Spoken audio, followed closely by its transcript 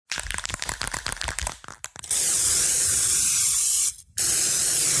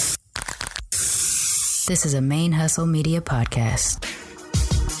This is a Main Hustle Media podcast.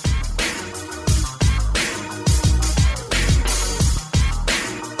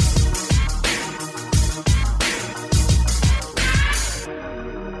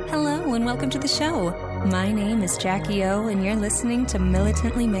 Hello and welcome to the show. My name is Jackie O and you're listening to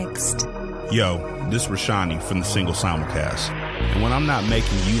Militantly Mixed. Yo, this is Rashani from the Single Simulcast. And when I'm not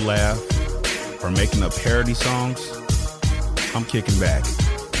making you laugh or making up parody songs, I'm kicking back,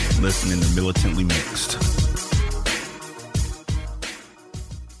 listening to Militantly Mixed.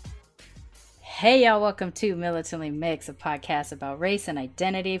 Hey y'all, welcome to Militantly Mixed, a podcast about race and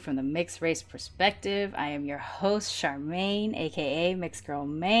identity from the mixed race perspective. I am your host, Charmaine, aka Mixed Girl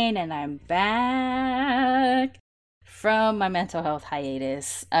Maine, and I'm back from my mental health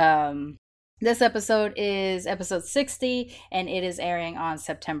hiatus. This episode is episode 60, and it is airing on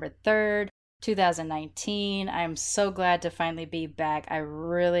September 3rd, 2019. I'm so glad to finally be back. I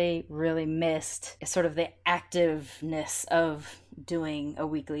really missed sort of the activeness of doing a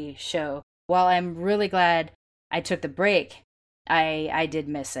weekly show. While I'm really glad I took the break, I did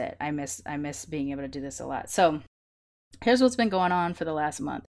miss it. I miss being able to do this a lot. So here's what's been going on for the last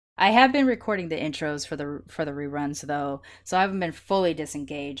month. I have been recording the intros for the reruns though, so I haven't been fully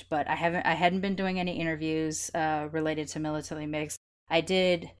disengaged. But I hadn't been doing any interviews related to Militantly Mixed. I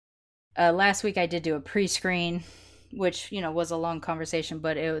did last week. I did do a pre-screen, which was a long conversation,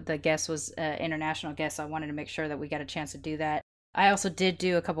 but the guest was international guest. So I wanted to make sure that we got a chance to do that. I also did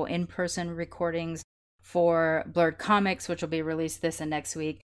do a couple in-person recordings for Blurred Comics, which will be released this and next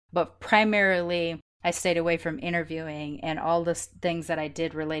week. But primarily, I stayed away from interviewing, and all the things that I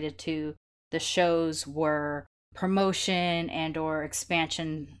did related to the shows were promotion and or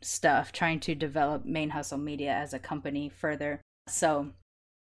expansion stuff, trying to develop Main Hustle Media as a company further. So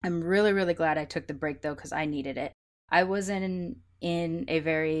I'm really glad I took the break, though, because I needed it. I was in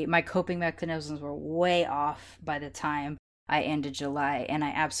my coping mechanisms were way off by the time I ended July, and I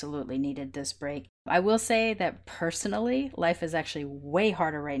absolutely needed this break. I will say that personally, life is actually way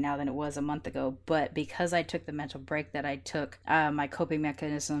harder right now than it was a month ago, but because I took the mental break that I took, my coping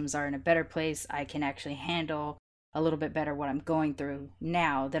mechanisms are in a better place. I can actually handle a little bit better what I'm going through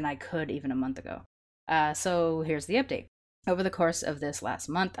now than I could even a month ago. So here's the update. Over the course of this last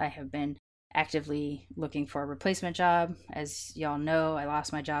month, I have been actively looking for a replacement job. As y'all know, I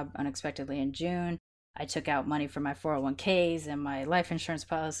lost my job unexpectedly in June. I took out money from my 401ks and my life insurance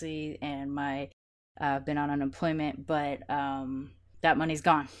policy and my been on unemployment, but that money's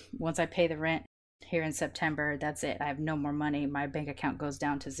gone. Once I pay the rent here in September, that's it. I have no more money. My bank account goes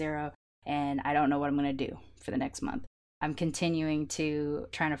down to zero, and I don't know what I'm going to do for the next month. I'm continuing to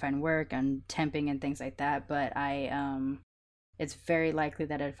trying to find work and temping and things like that, but it's very likely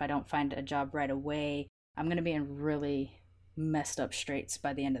that if I don't find a job right away, I'm going to be in really messed up straits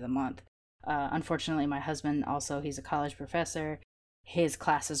by the end of the month. Unfortunately, my husband also, he's a college professor. His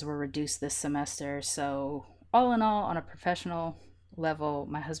classes were reduced this semester. So all in all, on a professional level,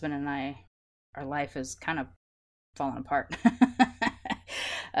 my husband and our life is kind of falling apart.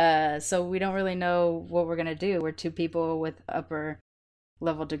 So we don't really know what we're going to do. We're two people with upper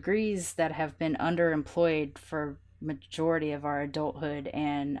level degrees that have been underemployed for majority of our adulthood.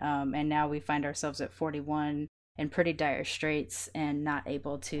 And now we find ourselves at 41 in pretty dire straits and not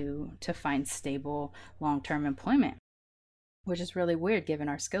able to find stable long-term employment, which is really weird given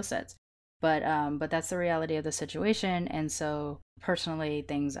our skill sets. But that's the reality of the situation. And so personally,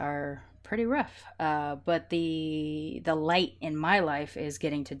 things are pretty rough. But the light in my life is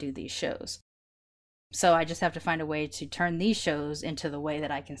getting to do these shows. So I just have to find a way to turn these shows into the way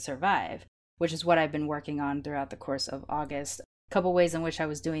that I can survive, which is what I've been working on throughout the course of August. A couple ways in which I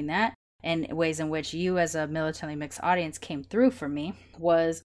was doing that, and ways in which you as a Militantly Mixed audience came through for me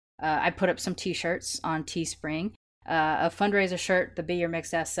was I put up some t-shirts on Teespring, a fundraiser shirt, the Be Your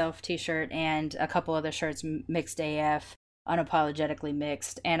Mixed Ass Self t-shirt, and a couple other shirts, Mixed AF, Unapologetically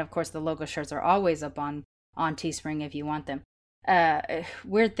Mixed, and of course the logo shirts are always up on Teespring if you want them.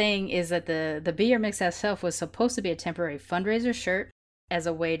 Weird thing is that the Be Your Mixed Ass Self was supposed to be a temporary fundraiser shirt as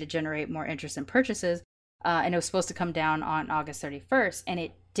a way to generate more interest in purchases, and it was supposed to come down on August 31st, and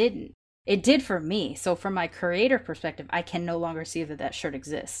it didn't. It did for me. So from my creator perspective, I can no longer see that shirt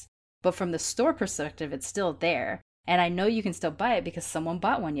exists. But from the store perspective, it's still there. And I know you can still buy it because someone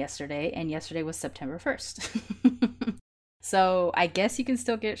bought one yesterday, and yesterday was September 1st. So I guess you can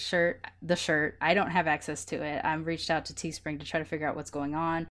still get the shirt. I don't have access to it. I've reached out to Teespring to try to figure out what's going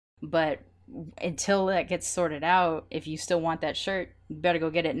on. But until that gets sorted out, if you still want that shirt, you better go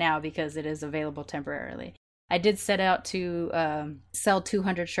get it now because it is available temporarily. I did set out to sell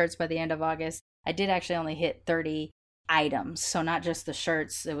 200 shirts by the end of August. I did actually only hit 30. items. So not just the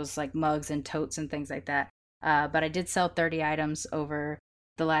shirts, it was like mugs and totes and things like that. But I did sell 30 items over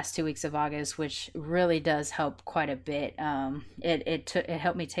the last 2 weeks of August, which really does help quite a bit. It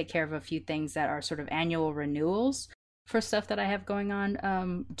helped me take care of a few things that are sort of annual renewals for stuff that I have going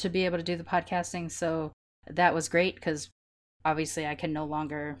on, to be able to do the podcasting. So that was great because obviously I can no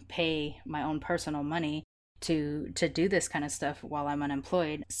longer pay my own personal money to do this kind of stuff while I'm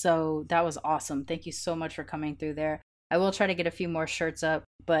unemployed. So that was awesome. Thank you so much for coming through there. I will try to get a few more shirts up,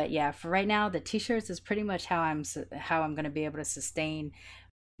 but yeah, for right now, the t-shirts is pretty much how I'm going to be able to sustain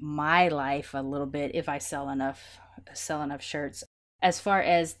my life a little bit if I sell enough shirts. As far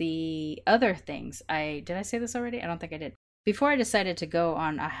as the other things, I did I say this already? I don't think I did. Before I decided to go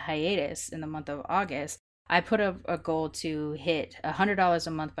on a hiatus in the month of August, I put a goal to hit $100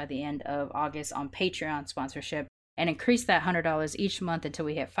 a month by the end of August on Patreon sponsorship and increase that $100 each month until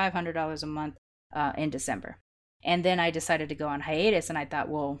we hit $500 a month in December. And then I decided to go on hiatus, and I thought,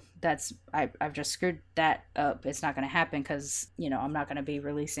 well, I've just screwed that up. It's not going to happen because, I'm not going to be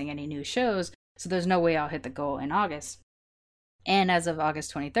releasing any new shows. So there's no way I'll hit the goal in August. And as of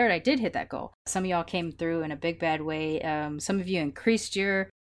August 23rd, I did hit that goal. Some of y'all came through in a big bad way. Some of you increased your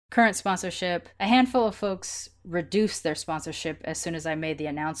current sponsorship. A handful of folks reduced their sponsorship as soon as I made the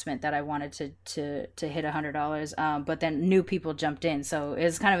announcement that I wanted to hit $100. But then new people jumped in. So it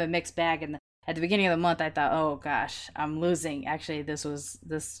was kind of a mixed bag. And at the beginning of the month, I thought, oh gosh, I'm losing. Actually,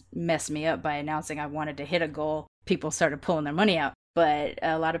 this messed me up by announcing I wanted to hit a goal. People started pulling their money out. But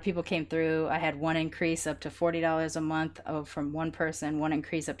a lot of people came through. I had one increase up to $40 a month from one person, one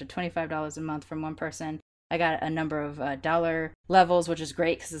increase up to $25 a month from one person. I got a number of dollar levels, which is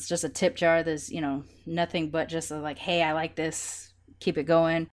great because it's just a tip jar. There's, nothing but just like, hey, I like this, keep it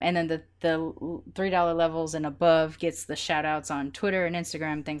going. And then the $3 levels and above gets the shout outs on Twitter and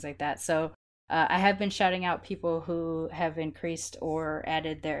Instagram, things like that. So I have been shouting out people who have increased or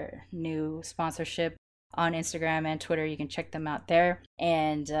added their new sponsorship on Instagram and Twitter. You can check them out there.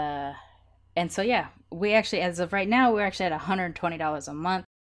 And so, yeah, we actually, as of right now, we're actually at $120 a month.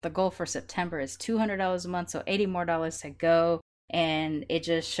 The goal for September is $200 a month, so $80 more to go. And it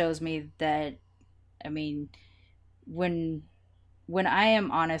just shows me that, when I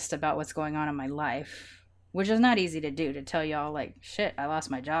am honest about what's going on in my life, which is not easy to do, to tell y'all like, shit, I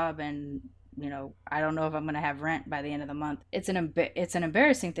lost my job and I don't know if I'm going to have rent by the end of the month. It's an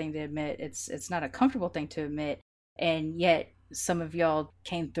embarrassing thing to admit. It's not a comfortable thing to admit. And yet some of y'all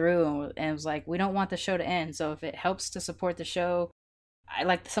came through and was like, we don't want the show to end. So if it helps to support the show, I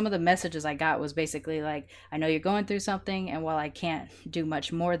like some of the messages I got was basically like, I know you're going through something, and while I can't do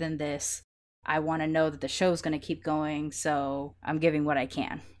much more than this, I want to know that the show's going to keep going. So I'm giving what I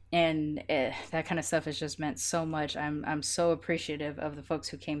can. And that kind of stuff has just meant so much. I'm so appreciative of the folks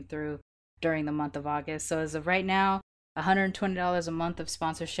who came through during the month of August. So as of right now, $120 a month of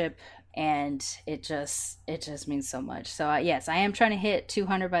sponsorship, and it just means so much. So yes, I am trying to hit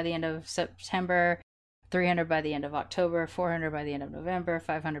 200 by the end of September, 300 by the end of October, 400 by the end of November,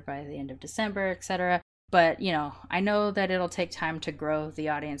 500 by the end of December, etc. But I know that it'll take time to grow the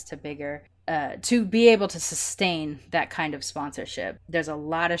audience to bigger, to be able to sustain that kind of sponsorship. There's a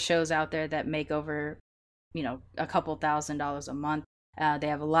lot of shows out there that make over a couple $1,000s a month. They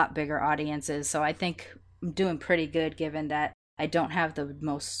have a lot bigger audiences. So I think I'm doing pretty good, given that I don't have the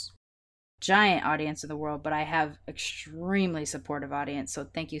most giant audience in the world, but I have extremely supportive audience. So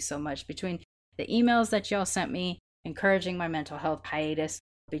thank you so much. Between the emails that y'all sent me encouraging my mental health hiatus,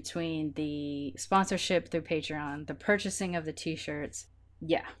 between the sponsorship through Patreon, the purchasing of the t-shirts,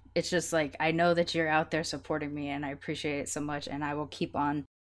 yeah, it's just like, I know that you're out there supporting me, and I appreciate it so much. And I will keep on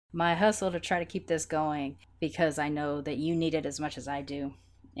my hustle to try to keep this going, because I know that you need it as much as I do.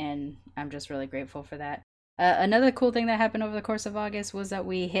 And I'm just really grateful for that. Another cool thing that happened over the course of August was that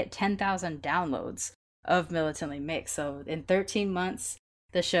we hit 10,000 downloads of Militantly Mixed. So in 13 months,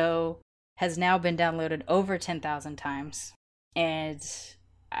 the show has now been downloaded over 10,000 times. And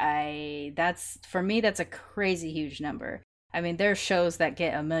for me, that's a crazy huge number. There are shows that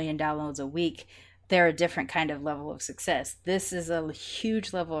get 1 million downloads a week. They're a different kind of level of success. This is a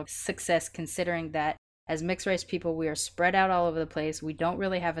huge level of success, considering that as mixed race people, we are spread out all over the place. We don't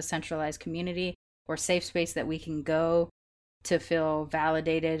really have a centralized community or safe space that we can go to feel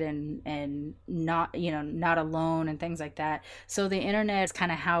validated and not alone and things like that. So the internet is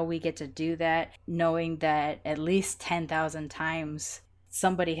kind of how we get to do that, knowing that at least 10,000 times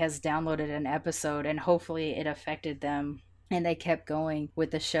somebody has downloaded an episode and hopefully it affected them and they kept going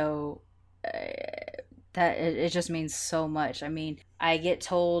with the show. That it just means so much. I get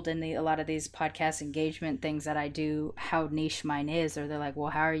told in a lot of these podcast engagement things that I do how niche mine is, or they're like, well,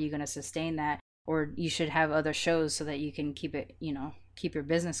 how are you going to sustain that? or you should have other shows so that you can keep it, keep your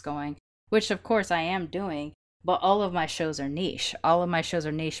business going, which of course I am doing. But all of my shows are niche. All of my shows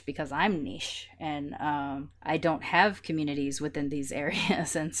are niche because I'm niche, and I don't have communities within these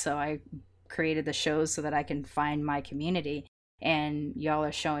areas. And so I created the shows so that I can find my community. And y'all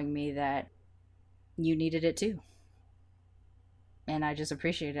are showing me that you needed it too. And I just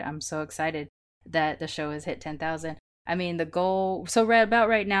appreciate it. I'm so excited that the show has hit 10,000. I mean, the goal, so about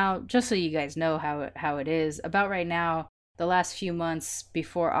right now, just so you guys know how it is, about right now, the last few months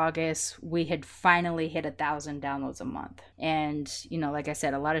before August, we had finally hit 1,000 downloads a month. And, like I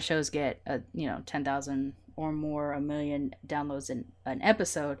said, a lot of shows get, 10,000 or more, a million downloads in an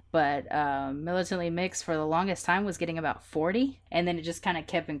episode. But Militantly Mixed for the longest time was getting about 40. And then it just kind of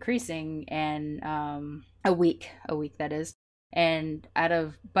kept increasing. And a week that is. And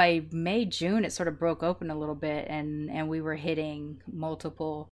by May, June, it sort of broke open a little bit, and we were hitting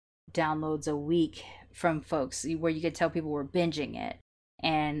multiple downloads a week from folks where you could tell people were binging it.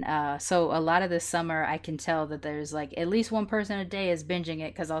 And so a lot of this summer, I can tell that there's like at least one person a day is binging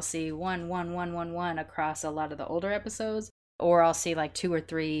it, because I'll see one across a lot of the older episodes, or I'll see like 2 or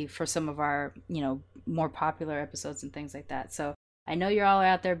 3 for some of our, more popular episodes and things like that. So I know you're all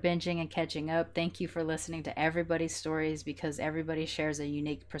out there binging and catching up. Thank you for listening to everybody's stories, because everybody shares a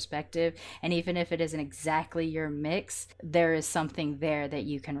unique perspective. And even if it isn't exactly your mix, there is something there that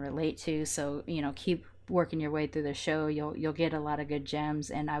you can relate to. So, keep working your way through the show. You'll get a lot of good gems,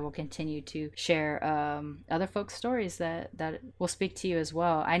 and I will continue to share other folks' stories that will speak to you as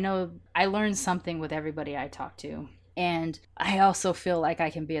well. I know I learn something with everybody I talk to. And I also feel like I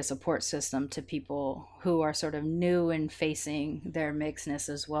can be a support system to people who are sort of new and facing their mixedness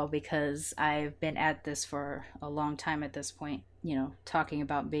as well, because I've been at this for a long time at this point, talking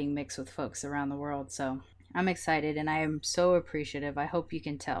about being mixed with folks around the world. So I'm excited, and I am so appreciative. I hope you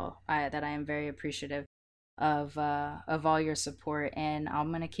can tell that I am very appreciative of all your support, and I'm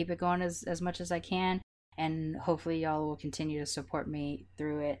going to keep it going as much as I can. And hopefully y'all will continue to support me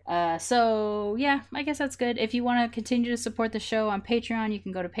through it. So yeah, I guess that's good. If you want to continue to support the show on Patreon, you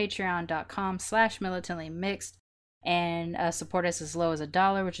can go to patreon.com/militantlymixed and support us as low as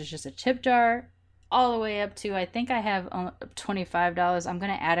 $1, which is just a tip jar, all the way up to, I think I have $25. I'm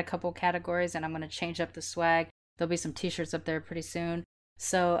going to add a couple categories, and I'm going to change up the swag. There'll be some t-shirts up there pretty soon.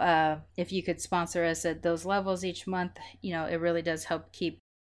 So if you could sponsor us at those levels each month, it really does help keep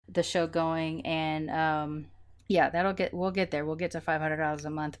the show going. And yeah, we'll get there. We'll get to $500 a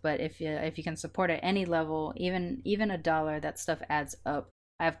month. But if you can support at any level, even $1, that stuff adds up.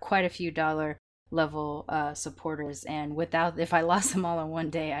 I have quite a few dollar level supporters, and if I lost them all in one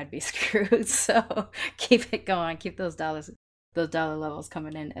day, I'd be screwed. So keep it going, keep those dollar levels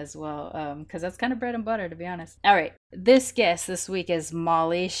coming in as well, because that's kind of bread and butter, to be honest. All right, this guest this week is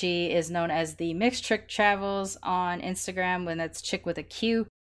Molly. She is known as the Mixed Trick Travels on Instagram, and that's chick with a Q.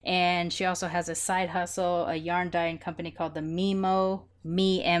 And she also has a side hustle, a yarn dyeing company called the Mimo,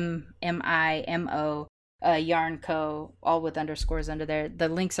 Mimo, Yarn Co., all with underscores under there. The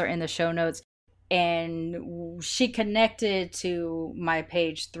links are in the show notes. And she connected to my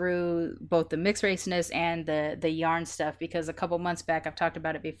page through both the mixed raceness and the yarn stuff, because a couple months back, I've talked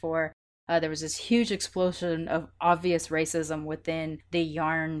about it before, there was this huge explosion of obvious racism within the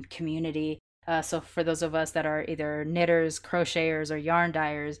yarn community. So for those of us that are either knitters, crocheters, or yarn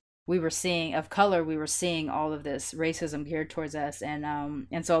dyers, we were seeing all of this racism geared towards us.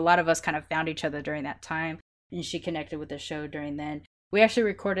 And so a lot of us kind of found each other during that time, and she connected with the show during then. We actually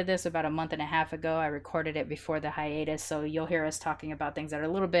recorded this about a month and a half ago. I recorded it before the hiatus, so you'll hear us talking about things that are a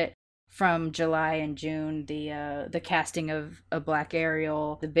little bit from July and June, the casting of a Black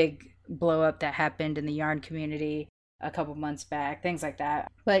Ariel, the big blow up that happened in the yarn community a couple months back, things like that.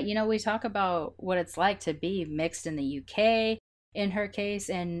 But we talk about what it's like to be mixed in the UK in her case,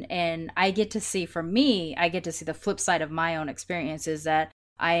 and I get to see the flip side of my own experiences, that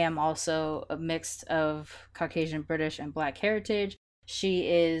I am also a mix of Caucasian, British, and Black heritage. She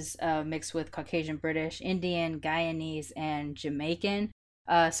is mixed with Caucasian, British, Indian, Guyanese, and Jamaican.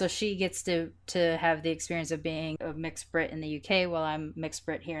 So she gets to have the experience of being a mixed Brit in the UK, while I'm mixed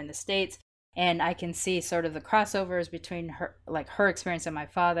Brit here in the States. And I can see sort of the crossovers between her experience and my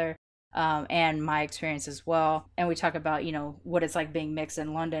father, and my experience as well. And we talk about, what it's like being mixed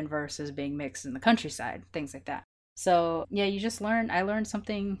in London versus being mixed in the countryside, things like that. So yeah, you just I learn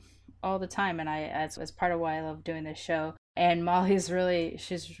something all the time, and it's part of why I love doing this show. And Molly's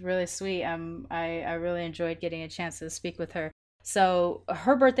she's really sweet. I really enjoyed getting a chance to speak with her. So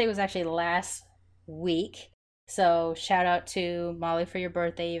her birthday was actually last week. So shout out to Molly for your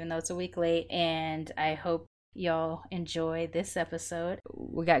birthday, even though it's a week late. And I hope y'all enjoy this episode.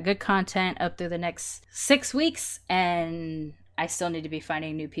 We got good content up through the next 6 weeks, and I still need to be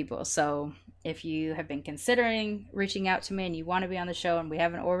finding new people. So if you have been considering reaching out to me and you want to be on the show and we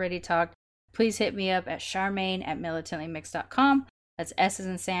haven't already talked, please hit me up at charmaine@militantlymix.com. That's S as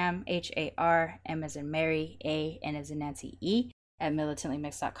in Sam, HAR, M as in Mary, A, N as in Nancy, E, at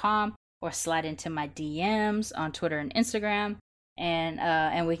militantlymix.com, or slide into my DMs on Twitter and Instagram,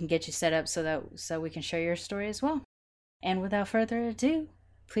 and we can get you set up so we can share your story as well. And without further ado,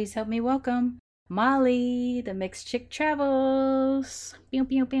 please help me welcome Molly, the Mixed Chick Travels. Pew,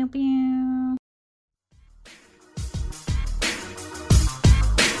 pew, pew, pew.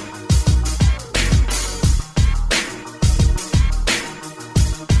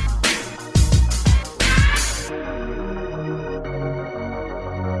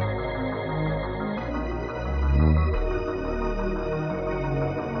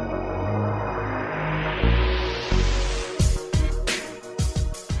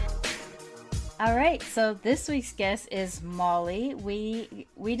 All right, so this week's guest is Molly. We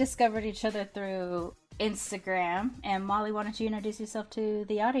discovered each other through Instagram. And Molly, why don't you introduce yourself to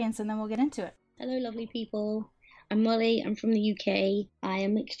the audience and then we'll get into it. Hello, lovely people. I'm Molly. I'm from the UK. I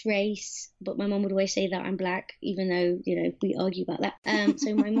am mixed race, but my mum would always say that I'm black, even though, we argue about that.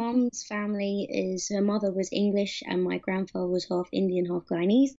 So my mum's family her mother was English and my grandfather was half Indian, half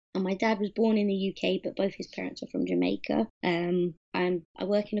Guyanese. And my dad was born in the UK, but both his parents are from Jamaica. I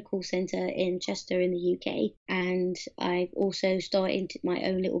work in a call centre in Chester in the UK, and I've also started my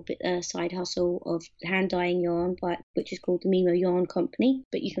own little side hustle of hand dyeing yarn, which is called the Mimo Yarn Company.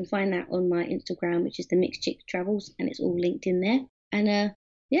 But you can find that on my Instagram, which is the Mixed Chick Travels, and it's all linked in there. And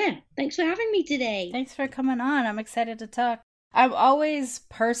thanks for having me today. Thanks for coming on. I'm excited to talk. I'm always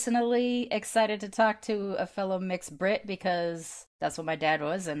personally excited to talk to a fellow mixed Brit because that's what my dad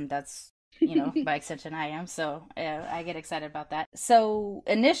was, and that's, by extension I am. So I get excited about that. So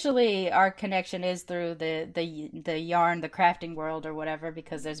initially our connection is through the yarn, the crafting world or whatever,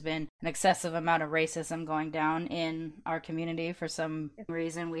 because there's been an excessive amount of racism going down in our community for some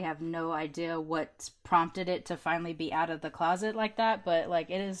reason. We have no idea what prompted it to finally be out of the closet like that, but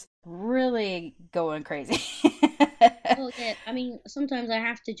it is really going crazy. Oh yeah, I mean, sometimes I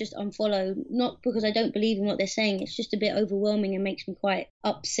have to just unfollow, not because I don't believe in what they're saying. It's just a bit overwhelming and makes me quite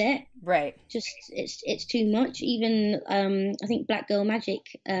upset. Right. Just it's too much. Even I think Black Girl Magic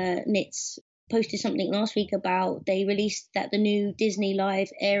Knits posted something last week about they released that the new Disney live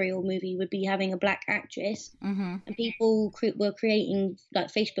Ariel movie would be having a black actress, and people were creating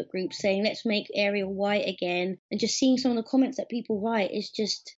Facebook groups saying let's make Ariel white again, and just seeing some of the comments that people write is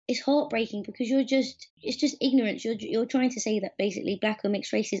just, it's heartbreaking because it's just ignorance. You're trying to say that basically black or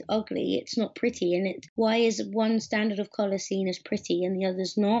mixed race is ugly, it's not pretty, and why is one standard of color seen as pretty and the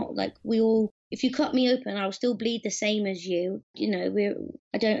others not? If you cut me open, I'll still bleed the same as you.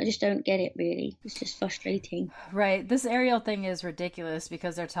 I just don't get it, really. It's just frustrating. Right. This Ariel thing is ridiculous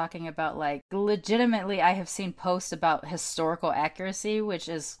because they're talking about, legitimately, I have seen posts about historical accuracy, which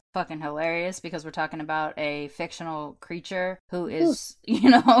is fucking hilarious because we're talking about a fictional creature who is,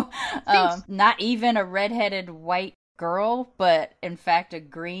 not even a redheaded white girl, but in fact a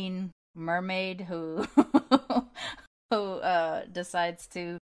green mermaid who decides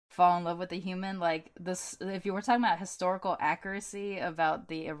to fall in love with a human. If you were talking about historical accuracy about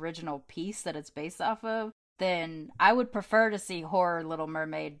the original piece that it's based off of, then I would prefer to see horror Little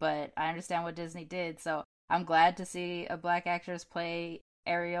Mermaid, but I understand what Disney did, so I'm glad to see a black actress play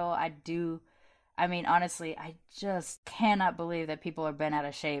Ariel. Honestly, I just cannot believe that people are bent out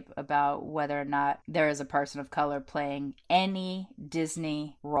of shape about whether or not there is a person of color playing any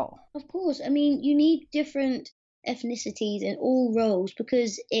Disney role. Of course. You need different ethnicities in all roles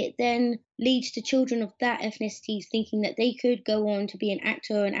because it then leads to children of that ethnicity thinking that they could go on to be an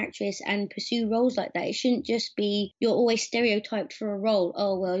actor or an actress and pursue roles like that. It shouldn't just be you're always stereotyped for a role.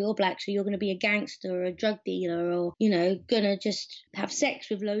 Oh, well, you're black, so you're going to be a gangster or a drug dealer or, gonna just have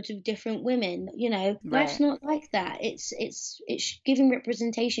sex with loads of different women. Right. Life's not like that. It's giving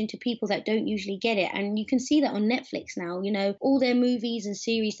representation to people that don't usually get it. And you can see that on Netflix now, all their movies and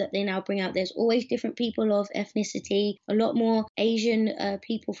series that they now bring out, there's always different people of ethnicity, a lot more Asian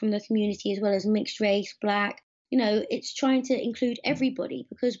people from the community as well as mixed race, black. It's trying to include everybody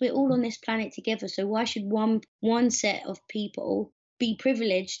because we're all on this planet together. So why should one set of people be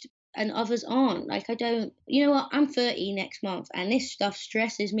privileged and others aren't? I don't, I'm 30 next month and this stuff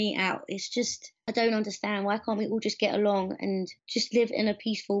stresses me out. It's just, I don't understand. Why can't we all just get along and just live in a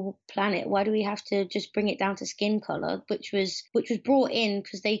peaceful planet? Why do we have to just bring it down to skin color, which was brought in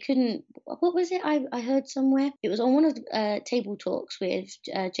because they couldn't. What was it? I heard somewhere it was on one of the table talks with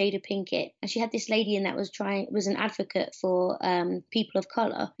Jada Pinkett, and she had this lady in that was an advocate for people of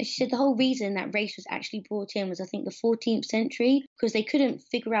color, and she said the whole reason that race was actually brought in was, I think, the 14th century, because they couldn't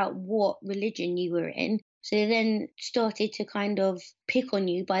figure out what religion you were in. So they then started to kind of pick on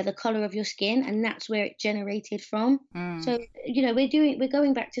you by the color of your skin, and that's where it generated from. So, we're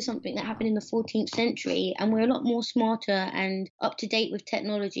going back to something that happened in the 14th century, and we're a lot more smarter and up to date with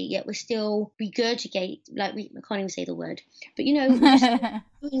technology, yet we're still regurgitate, I can't even say the word, but we're just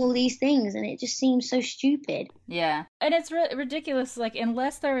doing all these things, and it just seems so stupid. Yeah. And it's ridiculous, like,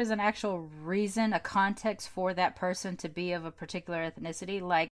 unless there is an actual reason, a context for that person to be of a particular ethnicity,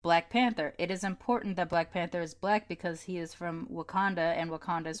 like Black Panther. It is important that Black Panther is black because he is from Wakanda, and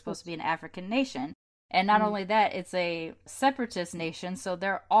Wakanda is supposed to be an African nation. And not only that, it's a separatist nation, so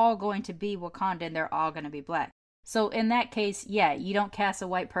they're all going to be Wakanda and they're all going to be black. So in that case, yeah, you don't cast a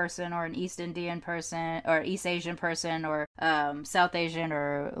white person or an East Indian person or East Asian person or South Asian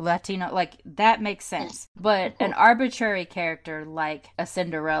or Latino. Like, that makes sense. But an arbitrary character like a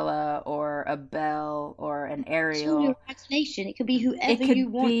Cinderella or a Belle or an Ariel. It's all your imagination. It could be whoever you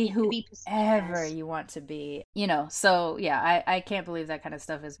want. It could be whoever you want to be. So yeah, I can't believe that kind of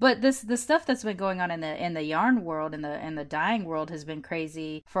stuff is. But the stuff that's been going on in the yarn world, in the dyeing world, has been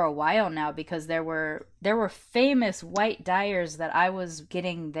crazy for a while now, because there were famous white dyers that I was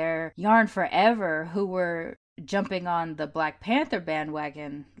getting their yarn forever who were jumping on the Black Panther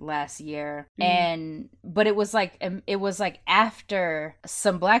bandwagon last year. But it was like after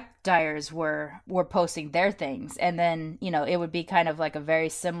some black dyers were posting their things, and then it would be kind of like a very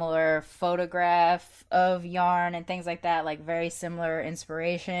similar photograph of yarn and things like that, like very similar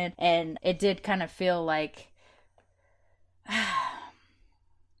inspiration, and it did kind of feel like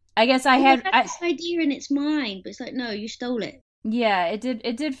I guess I had this idea and it's mine, but it's like, no, you stole it. Yeah, it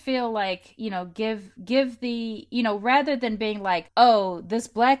did feel like, give the, rather than being like, oh, this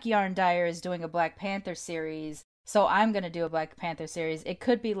black yarn dyer is doing a Black Panther series, so I'm going to do a Black Panther series. It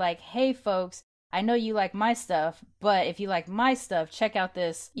could be like, hey folks, I know you like my stuff, but if you like my stuff, check out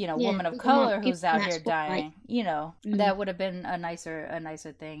this, woman of color who's out here dyeing. That would have been a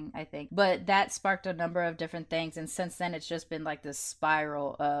nicer thing, I think. But that sparked a number of different things, and since then it's just been like this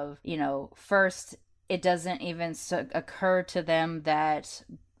spiral of, first, it doesn't even occur to them that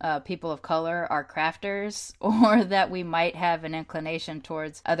people of color are crafters, or that we might have an inclination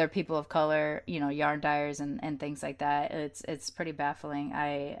towards other people of color, yarn dyers and things like that. It's pretty baffling.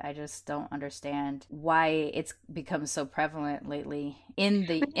 I just don't understand why it's become so prevalent lately in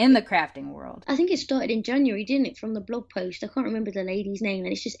the crafting world. I think it started in January, didn't it, from the blog post? I can't remember the lady's name,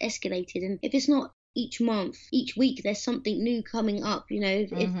 and it's just escalated. And if it's not each month, each week, there's something new coming up,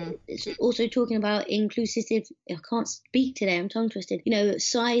 It's also talking about inclusive, I can't speak today, I'm tongue twisted,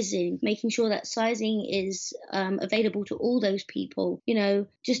 sizing, making sure that sizing is available to all those people,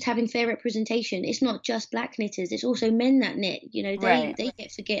 just having fair representation. It's not just black knitters, it's also men that knit, they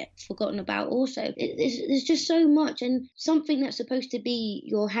get forgotten about also. There's just so much, and something that's supposed to be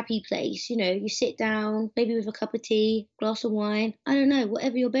your happy place, you sit down, maybe with a cup of tea, glass of wine, I don't know,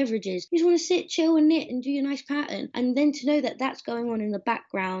 whatever your beverage is, you just want to sit, chill, and knit and do your nice pattern, and then to know that that's going on in the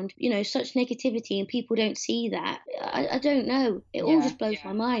background, such negativity, and people don't see that. I don't know, it all just blows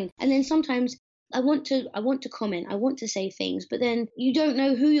my mind. And then sometimes I want to comment, I want to say things, but then you don't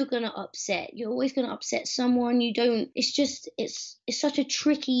know who you're going to upset. You're always going to upset someone. It's such a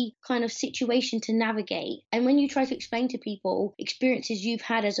tricky kind of situation to navigate. And when you try to explain to people experiences you've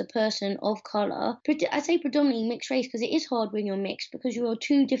had as a person of color, I say predominantly mixed race, because it is hard when you're mixed, because you're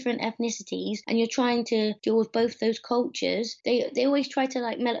two different ethnicities and you're trying to deal with both those cultures. They always try to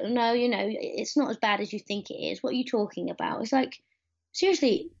like, no, it's not as bad as you think it is. What are you talking about? It's like,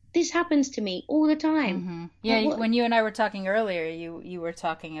 seriously, this happens to me all the time. Mm-hmm. Yeah, when you and I were talking earlier, you were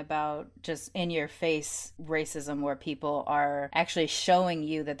talking about just in your face racism, where people are actually showing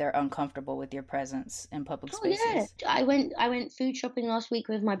you that they're uncomfortable with your presence in public spaces. Yeah. I went food shopping last week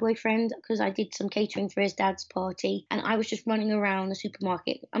with my boyfriend, because I did some catering for his dad's party, and I was just running around the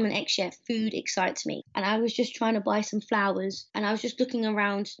supermarket. I'm an ex-chef, food excites me, and I was just trying to buy some flowers, and I was just looking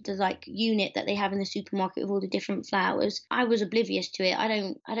around the like unit that they have in the supermarket with all the different flowers. I was oblivious to it. I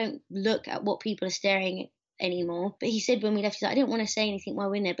don't look at what people are staring at anymore. But he said when we left, he's like, I didn't want to say anything while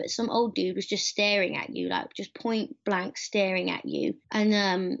we're in there, but some old dude was just staring at you, like just point blank staring at you.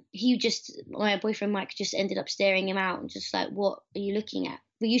 And my boyfriend Mike just ended up staring him out and just like, what are you looking at?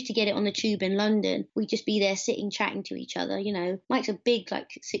 we used to get it on the tube in London. We'd just be there sitting, chatting to each other. You know, Mike's a big, like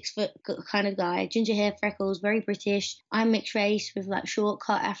 6 foot kind of guy, ginger hair, freckles, very British. I'm mixed race with like short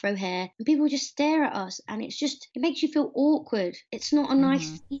cut afro hair. And people just stare at us, and it makes you feel awkward. It's not a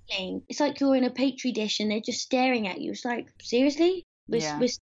nice feeling. It's like you're in a petri dish and they're just staring at you. It's like, seriously? We're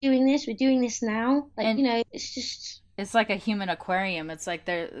doing this? We're doing this now? Like, and, you know, it's just... It's like a human aquarium. It's like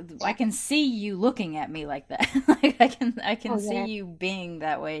I can see you looking at me like that. Like I can see you being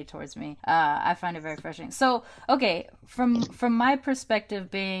that way towards me. I find it very frustrating. So, okay, from my perspective,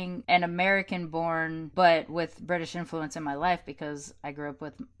 being an American born but with British influence in my life because I grew up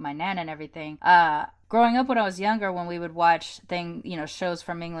with my nan and everything. Growing up when I was younger, when we would watch shows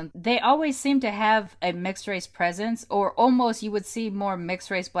from England, they always seemed to have a mixed race presence, or almost you would see more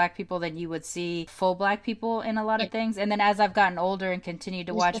mixed race black people than you would see full black people in a lot of things. And then as I've gotten older and continued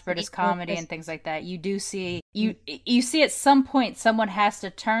to watch British comedy and things like that, you do see you see at some point someone has to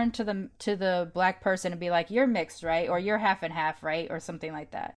turn to the black person and be like, "You're mixed, right?" Or "You're half and half, right?" Or something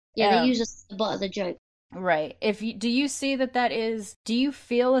like that. Yeah, they use us as the butt of the joke. Right. Do you see that is, do you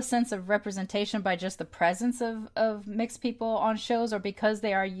feel a sense of representation by just the presence of mixed people on shows, or because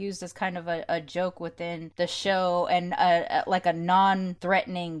they are used as kind of a joke within the show and like a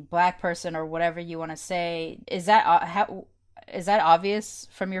non-threatening black person or whatever you want to say? Is that obvious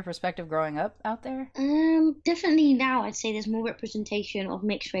from your perspective growing up out there? Definitely now I'd say there's more representation of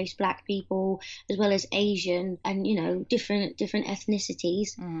mixed race black people as well as Asian and, you know, different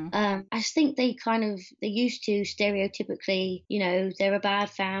ethnicities. I just think they used to stereotypically, you know, they're a bad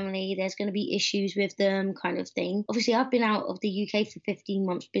family, there's going to be issues with them kind of thing. Obviously I've been out of the UK for 15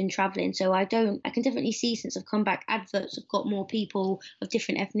 months, been traveling, so I can definitely see since I've come back, adverts have got more people of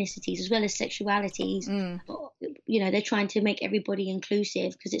different ethnicities as well as sexualities. You know, they're trying to make everybody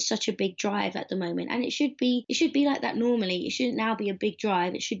inclusive because it's such a big drive at the moment, and it should be like that normally. It shouldn't now be a big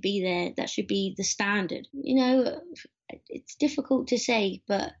drive. It should be there. That should be the standard. You know, it's difficult to say,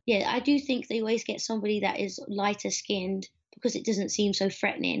 but yeah, I do think they always get somebody that is lighter skinned because it doesn't seem so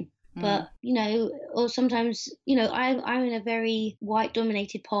threatening. But, you know, or sometimes, you know, I'm in a very white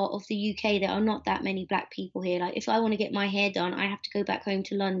dominated part of the UK. There are not that many black people here. Like if I want to get my hair done, I have to go back home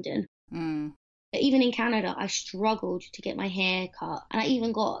to London. Even in Canada, I struggled to get my hair cut. And I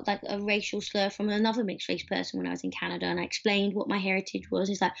even got like a racial slur from another mixed race person when I was in Canada. And I explained what my heritage was.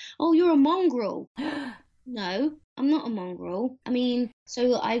 He's like, "Oh, you're a mongrel." No, I'm not a mongrel. I mean,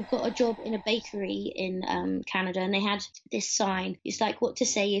 so I got a job in a bakery in Canada, and they had this sign. It's like what to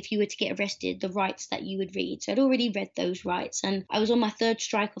say if you were to get arrested, the rights that you would read. So I'd already read those rights, and I was on my third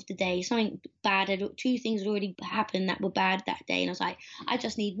strike of the day. Something bad, two things had already happened that were bad that day, and I was like, I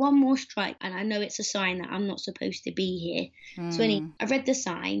just need one more strike, and I know it's a sign that I'm not supposed to be here. So I read the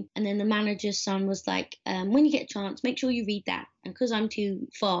sign, and then the manager's son was like, when you get a chance, make sure you read that. And because I'm too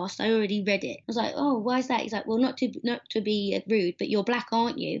fast, I already read it. I was like, oh, why is that? He's like, well, not to be rude, but you're black,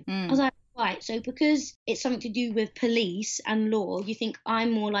 aren't you? I was like, right. So because it's something to do with police and law, you think I'm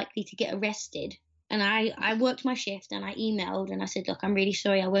more likely to get arrested. And I worked my shift and I emailed and I said, look, I'm really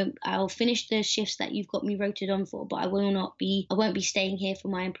sorry. I'll finish the shifts that you've got me rotated on for, but I won't be staying here for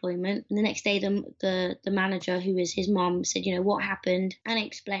my employment. And the next day, the manager, who is his mom, said, you know, what happened? And I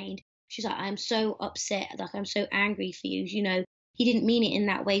explained. She's like, I'm so upset. Like, I'm so angry for you. You know, he didn't mean it in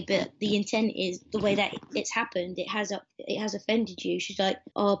that way, but the intent is the way that it's happened. It has offended you. She's like,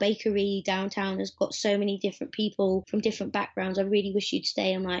 our bakery downtown has got so many different people from different backgrounds. I really wish you'd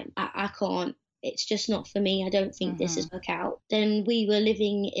stay. I'm like, I can't. It's just not for me. I don't think this has worked out. Then we were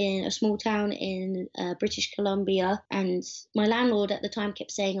living in a small town in British Columbia, and my landlord at the time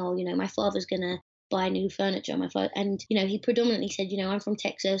kept saying, oh, you know, my father's going to buy new furniture. And, you know, he predominantly said, you know, I'm from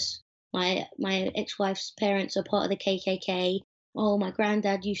Texas. My ex-wife's parents are part of the KKK. Oh, my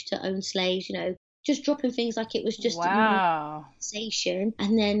granddad used to own slaves, you know, just dropping things like it was just a conversation.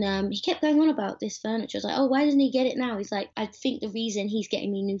 And then he kept going on about this furniture. I was like, oh, why doesn't he get it now? He's like, I think the reason he's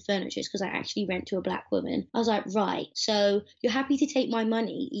getting me new furniture is because I actually rent to a black woman. I was like, right. So you're happy to take my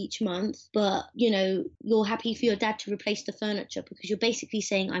money each month, but, you know, you're happy for your dad to replace the furniture because you're basically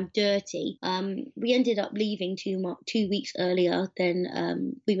saying I'm dirty. We ended up leaving 2 weeks earlier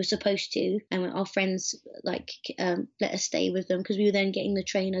than we were supposed to. And our friends let us stay with them because we were then getting the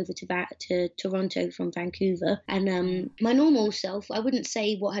train over to Toronto from Vancouver. And my normal self, I wouldn't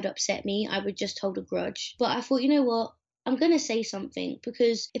say what had upset me. I would just hold a grudge. But I thought, you know what? I'm going to say something,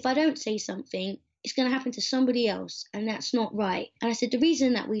 because if I don't say something, it's going to happen to somebody else, and that's not right. And I said, the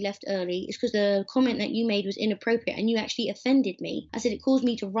reason that we left early is because the comment that you made was inappropriate and you actually offended me. I said, it caused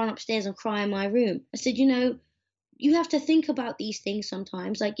me to run upstairs and cry in my room. I said, you know, you have to think about these things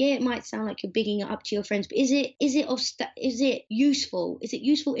sometimes. Like, yeah, it might sound like you're bigging it up to your friends, but is it useful? Is it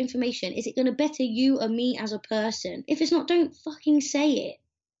useful information? Is it going to better you or me as a person? If it's not, don't fucking say it,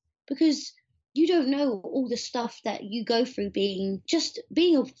 because you don't know all the stuff that you go through being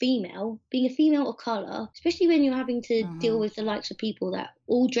a female of color, especially when you're having to deal with the likes of people that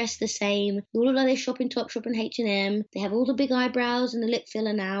all dress the same. They all look like they shop in Topshop and H&M. They have all the big eyebrows and the lip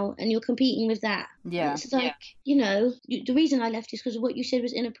filler now, and you're competing with that. Yeah. It's like, the reason I left is because what you said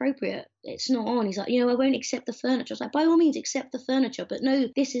was inappropriate. It's not on. He's like, I won't accept the furniture. I was like, by all means, accept the furniture, but no,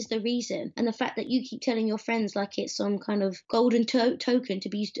 this is the reason. And the fact that you keep telling your friends like it's some kind of golden token to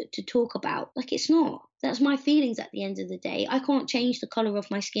be used to talk about, like it's not. That's my feelings at the end of the day. I can't change the color of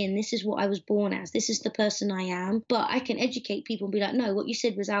my skin. This is what I was born as. This is the person I am. But I can educate people and be like, no, what you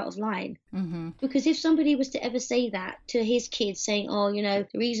said was out of line. Because if somebody was to ever say that to his kids, saying, the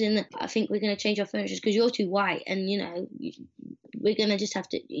reason that I think we're going to change our furniture is because you're too white, and we're going to just have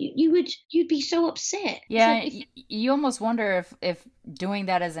to, you'd be so upset. Yeah, you almost wonder if doing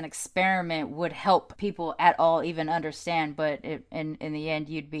that as an experiment would help people at all even understand, but in the end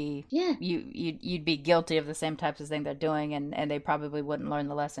you'd be guilty of the same types of thing they're doing, and they probably wouldn't learn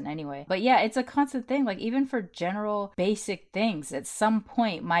the lesson anyway. But yeah, it's a constant thing. Like, even for general basic things, at some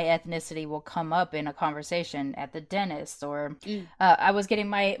point my ethnicity will come up in a conversation at the dentist, or I was getting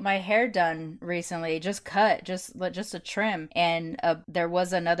my hair done recently, just a trim, and there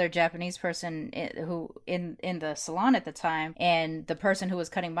was another Japanese person who in the salon at the time, and the person who was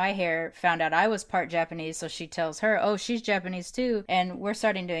cutting my hair found out I was part Japanese, so she tells her, oh, she's Japanese too, and we're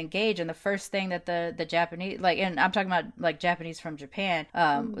starting to engage. And the first thing that the Japanese, like, and I'm talking about like Japanese from Japan,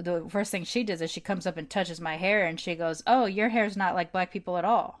 the first thing she does is she comes up and touches my hair, and she goes, oh, your hair's not like black people at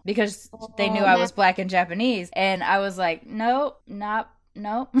all, because they knew I was black and Japanese. And I was like, no,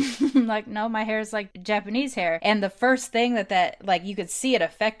 like, no, my hair is like Japanese hair. And the first thing that like, you could see it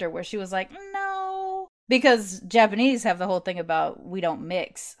affect her, where she was like, no, because Japanese have the whole thing about we don't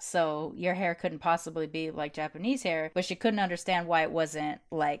mix, so your hair couldn't possibly be like Japanese hair. But she couldn't understand why it wasn't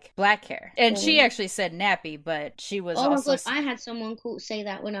like black hair. And she actually said nappy, but she was also... my God, I had someone say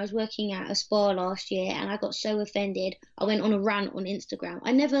that when I was working at a spa last year, and I got so offended. I went on a rant on Instagram.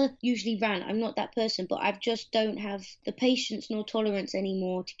 I never usually rant. I'm not that person, but I just don't have the patience nor tolerance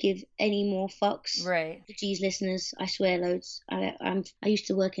anymore to give any more fucks. Right. Geez, listeners, I swear loads. I used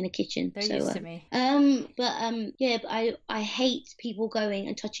to work in a kitchen. They're used to me. But I hate people going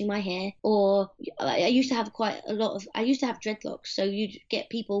and touching my hair. Or I used to have dreadlocks, so you'd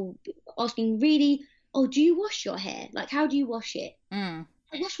get people asking, really, oh, do you wash your hair? Like, how do you wash it?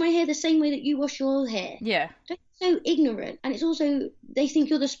 I wash my hair the same way that you wash your hair. Yeah. Don't be so ignorant. And it's also, they think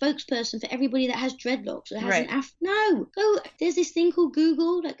you're the spokesperson for everybody that has dreadlocks or has an afro. No, there's this thing called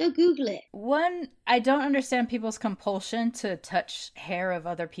Google. Like, go Google it. One, I don't understand people's compulsion to touch hair of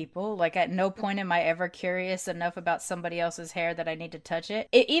other people. Like, at no point am I ever curious enough about somebody else's hair that I need to touch it.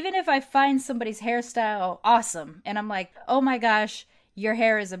 Even if I find somebody's hairstyle awesome and I'm like, oh my gosh, your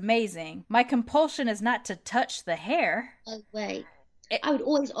hair is amazing, my compulsion is not to touch the hair. Oh, wait. I would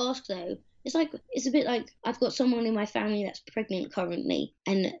always ask, though. It's a bit like, I've got someone in my family that's pregnant currently,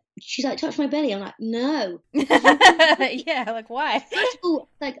 and she's like, touch my belly. I'm like, no. Yeah, like, why? First of all,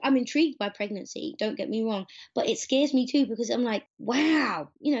 like, I'm intrigued by pregnancy, don't get me wrong, but it scares me too, because I'm like, wow,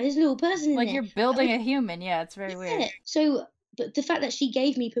 there's a little person in there. Like, you're building a human. Yeah, it's very weird. So, but the fact that she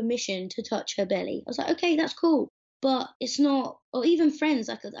gave me permission to touch her belly, I was like, okay, that's cool. But it's not, or even friends,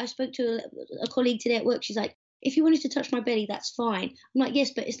 like, I spoke to a colleague today at work, she's like, if you wanted to touch my belly, that's fine. I'm like,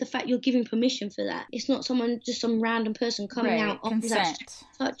 yes, but it's the fact you're giving permission for that. It's not just some random person coming out to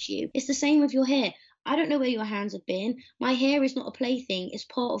touch you. It's the same with your hair. I don't know where your hands have been. My hair is not a plaything. It's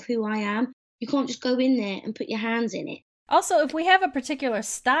part of who I am. You can't just go in there and put your hands in it. Also, if we have a particular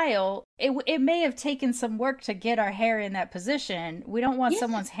style, it may have taken some work to get our hair in that position. We don't want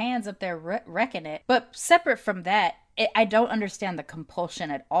someone's hands up there wrecking it. But separate from that, I don't understand the compulsion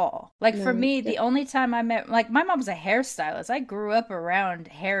at all. Like, for me, the only time I met, like, my mom's a hairstylist. I grew up around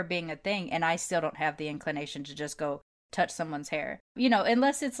hair being a thing, and I still don't have the inclination to just go touch someone's hair.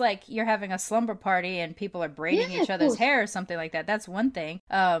 Unless it's like you're having a slumber party and people are braiding each other's hair or something like that. That's one thing.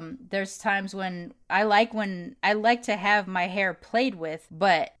 There's times when I like to have my hair played with,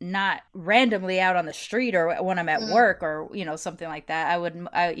 but not randomly out on the street or when I'm at work or, something like that.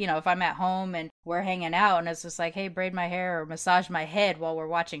 If I'm at home and we're hanging out and it's just like, hey, braid my hair or massage my head while we're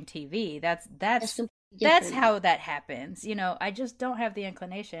watching TV. That's That's different. how that happens. You know, I just don't have the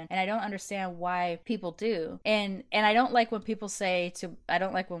inclination, and I don't understand why people do. And I don't like when people say to I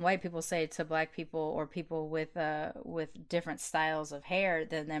don't like when white people say to black people or people with different styles of hair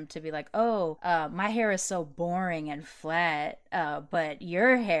than them to be like, "Oh, my hair is so boring and flat, but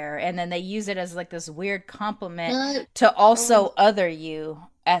your hair," and then they use it as like this weird compliment No, to oh, also other you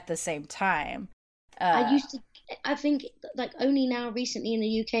at the same time. I Uh used to. I think like only now recently in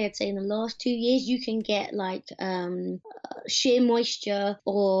the UK, I'd say in the last 2 years, you can get like sheer moisture,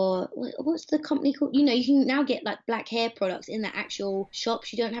 or what's the company called? You know, you can now get like black hair products in the actual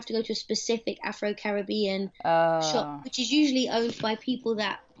shops. You don't have to go to a specific Afro-Caribbean shop, uh which is usually owned by people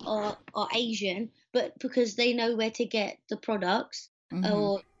that are Asian, but because they know where to get the products, mhm.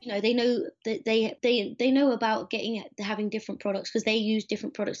 or you know, they know that they know about getting having different products because they use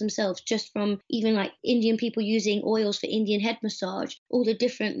different products themselves, just from even like Indian people using oils for Indian head massage, all the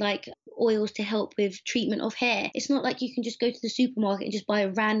different like oils to help with treatment of hair. It's not like you can just go to the supermarket and just buy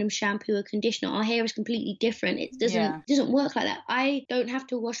a random shampoo or conditioner. Our hair is completely different. It Yeah. doesn't work like that. I don't have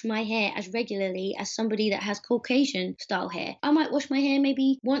to wash my hair as regularly as somebody that has Caucasian style hair. I might wash my hair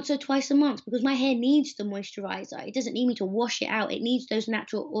maybe once or twice a month because my hair needs the moisturizer. It doesn't need me to wash it out. It needs those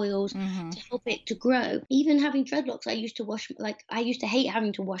natural oils Mhm. to help it to grow. Even having dreadlocks, I used to hate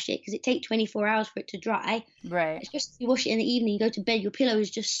having to wash it because it takes 24 hours for it to dry. Right. Especially if you wash it in the evening, you go to bed, your pillow is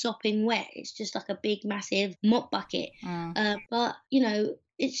just sopping wet. It's just like a big, massive mop bucket. Mm. But you know,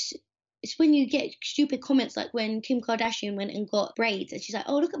 it's when you get stupid comments like when Kim Kardashian went and got braids and she's like,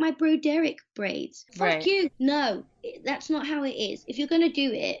 "Oh, look at my bro Derek braids." Fuck Right. you. No, that's not how it is. If you're gonna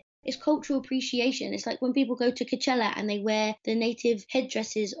do it, it's cultural appreciation. It's like when people go to Coachella and they wear the native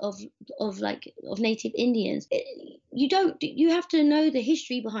headdresses of native Indians. You have to know the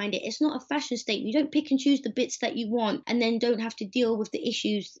history behind it. It's not a fashion statement. You don't pick and choose the bits that you want and then don't have to deal with the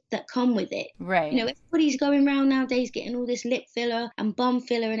issues that come with it. You Right. know, everybody's going around nowadays getting all this lip filler and bum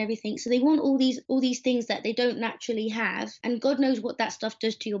filler and everything. So they want all these things that they don't naturally have. And God knows what that stuff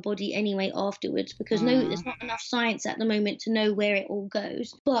does to your body anyway afterwards, because no, Mm. there's not enough science at the moment to know where it all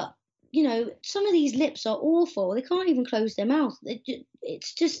goes. But you know, some of these lips are awful. They can't even close their mouth.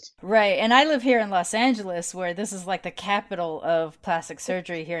 It's just Right. And I live here in Los Angeles, where this is like the capital of plastic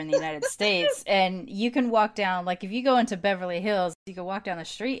surgery here in the United States. And you can walk down, like if you go into Beverly Hills, you could walk down the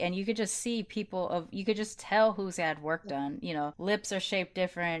street and you could just see you could just tell who's had work done. You know, lips are shaped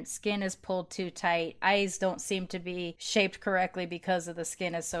different, skin is pulled too tight, eyes don't seem to be shaped correctly because of the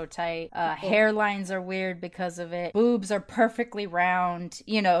skin is so tight, hairlines are weird because of it, boobs are perfectly round,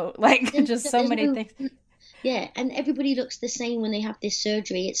 you know, like just so there's many no. things. Yeah, and everybody looks the same when they have this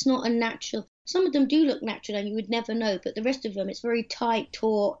surgery. It's not a natural. Some of them do look natural and you would never know, but the rest of them, it's very tight,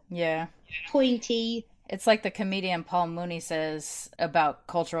 taut, Yeah. pointy. It's like the comedian Paul Mooney says about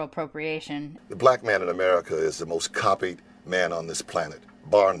cultural appropriation. The black man in America is the most copied man on this planet,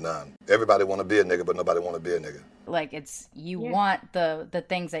 bar none. Everybody want to be a nigga, but nobody want to be a nigga. Like it's you want the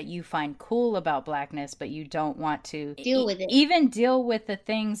things that you find cool about blackness, but you don't want to Deal with it. even deal with the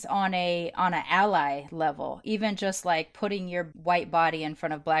things on an ally level. Even just like putting your white body in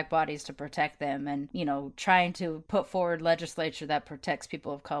front of black bodies to protect them, and you know, trying to put forward legislature that protects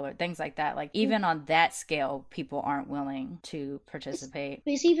people of color, things like that. Like even on that scale, people aren't willing to participate.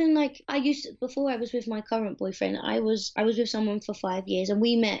 It's even like before I was with my current boyfriend, I was with someone for 5 years and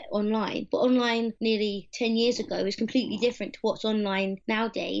we met online. But online nearly 10 years ago is completely different to what's online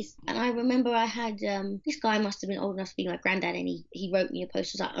nowadays. And I remember I had this guy must have been old enough to be my granddad, and he wrote me a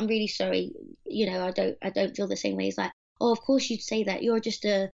post. He was like, "I'm really sorry, you know, I don't feel the same way." He's like, "Oh, of course you'd say that. You're just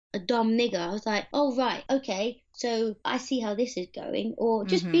a dumb nigger." I was like, "Oh right, okay, so I see how this is going." Or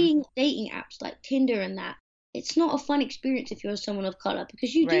just being on dating apps like Tinder and that. It's not a fun experience if you're someone of color,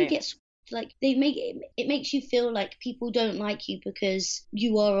 because you do Right. get like it makes you feel like people don't like you because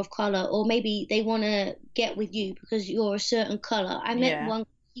you are of color, or maybe they want to get with you because you're a certain color. I met Yeah. one.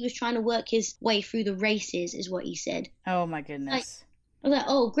 He was trying to work his way through the races, is what he said. Oh my Like, goodness. I was like,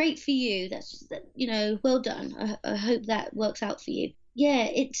 "Oh, great for you. You know, well done. I hope that works out for you." Yeah,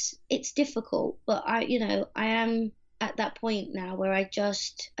 it's difficult, but I am at that point now where I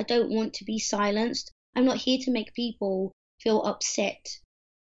don't want to be silenced. I'm not here to make people feel upset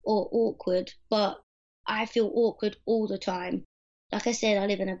or awkward, but I feel awkward all the time. Like I said, I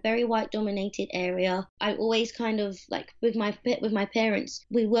live in a very white dominated area. I always kind of like with my parents,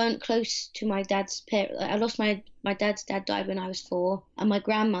 we weren't close to my dad's parents. I lost my My dad's dad died when I was 4, and my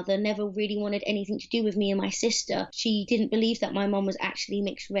grandmother never really wanted anything to do with me and my sister. She didn't believe that my mum was actually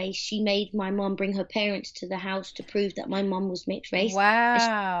mixed race. She made my mum bring her parents to the house to prove that my mum was mixed race.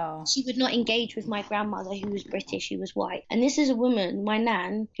 Wow. She would not engage with my grandmother, who was British, who was white. And this is a woman, my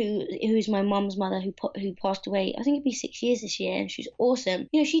nan, who's my mum's mother, who passed away, I think it'd be 6 years this year, and she's awesome.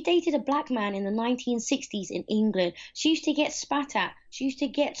 You know, she dated a black man in the 1960s in England. She used to get spat at. She used to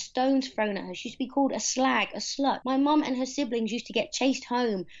get stones thrown at her. She used to be called a slag, a slut. My mum and her siblings used to get chased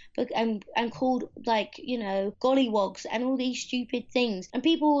home and called, like, you know, gollywogs and all these stupid things. And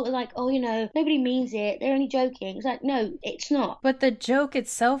people are like, oh, you know, nobody means it. They're only joking. It's like, no, it's not. But the joke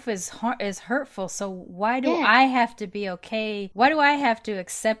itself is hurtful. So why do I have to be okay? Why do I have to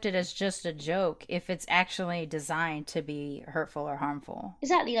accept it as just a joke if it's actually designed to be hurtful or harmful?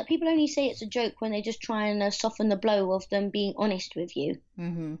 Exactly. Like, people only say it's a joke when they just try and soften the blow of them being honest with you.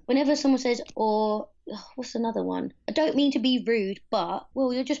 Mm-hmm. Whenever someone says, or what's another one? I don't mean to be rude, but,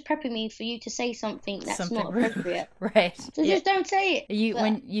 well, you're just prepping me for you to say something that's not appropriate. Right. So just don't say it.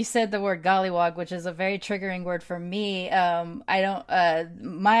 When you said the word gollywog, which is a very triggering word for me, I don't.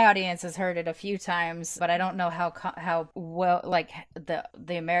 My audience has heard it a few times, but I don't know how well, like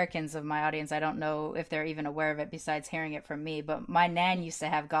the Americans of my audience, I don't know if they're even aware of it besides hearing it from me. But my nan used to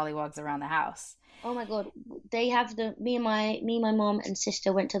have gollywogs around the house. Oh my God, they have my mom and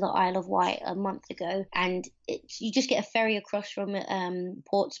sister went to the Isle of Wight a month ago, and you just get a ferry across from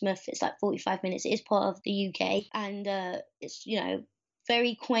Portsmouth. It's like 45 minutes. It is part of the UK, and it's, you know,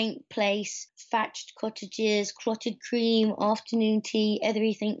 very quaint place, thatched cottages, clotted cream, afternoon tea,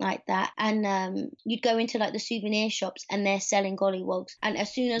 everything like that. And you'd go into like the souvenir shops and they're selling gollywogs. And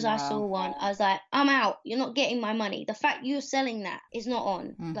as soon as I saw one, I was like, I'm out. You're not getting my money. The fact you're selling that is not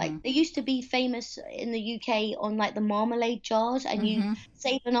on. Mm-hmm. Like, they used to be famous in the UK on like the marmalade jars, and you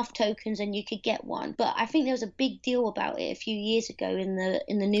save enough tokens and you could get one. But I think there was a big deal about it a few years ago in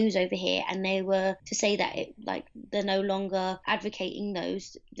the news over here, and they were to say that it, like, they're no longer advocating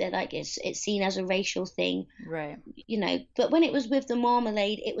those. They're like, it's seen as a racial thing, right? You know. But when it was with the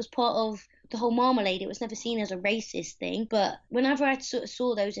marmalade, it was part of the whole marmalade. It was never seen as a racist thing. But whenever I sort of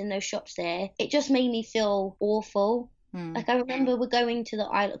saw those in those shops there, it just made me feel awful. Like, I remember we're going to the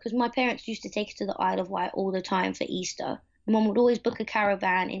Isle, because my parents used to take us to the Isle of Wight all the time for Easter. Mum would always book a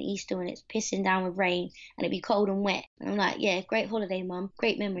caravan in Easter when it's pissing down with rain and it'd be cold and wet. And I'm like, yeah, great holiday, Mum.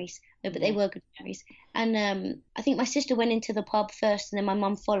 Great memories. No, but they were good memories. And I think my sister went into the pub first and then my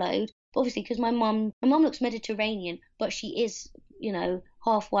mum followed. But obviously, because my mum looks Mediterranean, but she is, you know,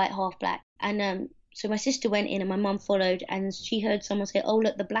 half white, half black. And so my sister went in and my mum followed, and she heard someone say, oh,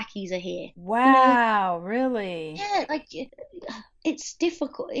 look, the blackies are here. Wow, you know? Really? Yeah, like, it's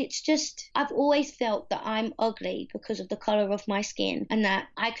difficult. It's just, I've always felt that I'm ugly because of the colour of my skin, and that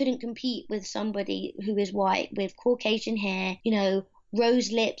I couldn't compete with somebody who is white with Caucasian hair, you know,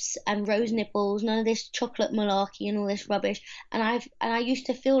 rose lips and rose nipples, none of this chocolate malarkey and all this rubbish. And I used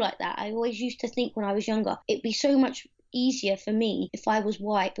to feel like that. I always used to think when I was younger, it'd be so much easier for me if I was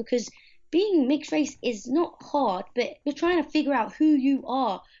white, because being mixed race is not hard, but you're trying to figure out who you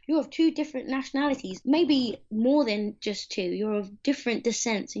are. You're of two different nationalities, maybe more than just two. You're of different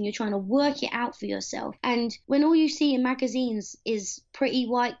descents, and you're trying to work it out for yourself. And when all you see in magazines is pretty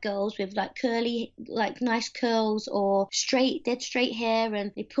white girls with like curly, like nice curls, or dead straight hair,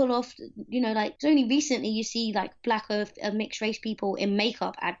 and they pull off, you know, like, it's only recently you see like black or mixed race people in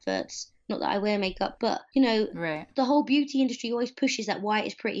makeup adverts. Not that I wear makeup, but, you know, right. The whole beauty industry always pushes that white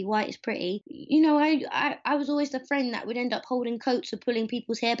is pretty, white is pretty. You know, I was always the friend that would end up holding coats or pulling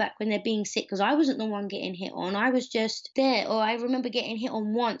people's hair back when they're being sick, because I wasn't the one getting hit on. I was just there. Or I remember getting hit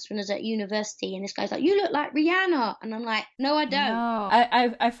on once when I was at university, and this guy's like, you look like Rihanna. And I'm like, no, I don't.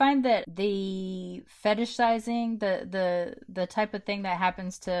 No. I find that the fetishizing, the type of thing that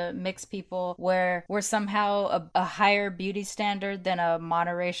happens to mixed people, where we're somehow a higher beauty standard than a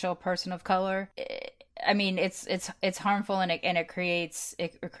monoracial person of color, I mean, it's harmful, and it creates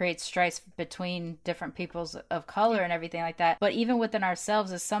strife between different peoples of color and everything like that. But even within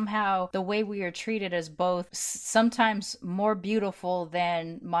ourselves, is somehow the way we are treated as both sometimes more beautiful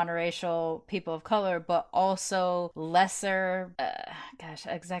than monoracial people of color, but also lesser. Gosh,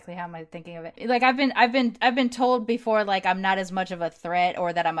 exactly how am I thinking of it? Like, I've been told before, like, I'm not as much of a threat,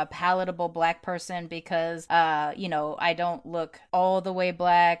 or that I'm a palatable black person because you know, I don't look all the way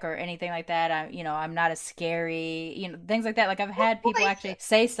black or anything like that. I'm not as scary, you know, things like that. Like, I've had people actually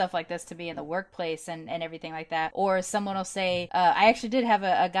say stuff like this to me in the workplace and everything like that. Or someone will say, I actually did have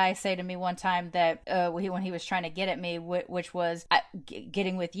a guy say to me one time that when he was trying to get at me, which was,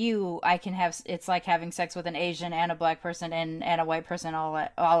 getting with you, I can have, it's like having sex with an Asian and a black person and a white person all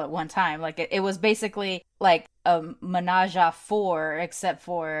at one time. Like, it was basically like, a menage a four, except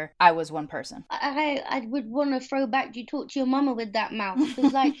for I was one person. I would want to throw back. You talk to your mama with that mouth,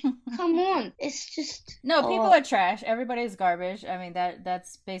 because like, come on, it's just no. People are trash. Everybody's garbage. I mean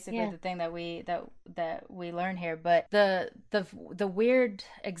that's basically Yeah. the thing that we learn here. But the weird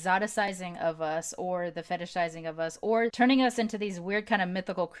exoticizing of us, or the fetishizing of us, or turning us into these weird kind of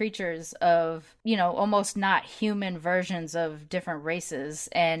mythical creatures of, you know, almost not human versions of different races,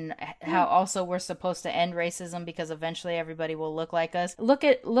 and how also we're supposed to end racism because eventually everybody will look like us.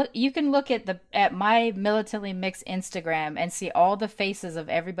 You can look at my Militantly Mixed Instagram and see all the faces of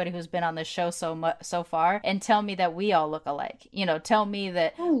everybody who's been on the show so far, and tell me that we all look alike. You know, tell me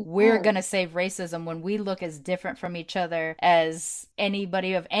that we're gonna save racism when we look as different from each other as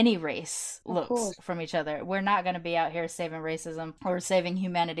anybody of any race looks from each other. We're not gonna be out here saving racism or saving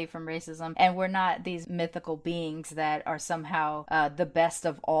humanity from racism, and we're not these mythical beings that are somehow the best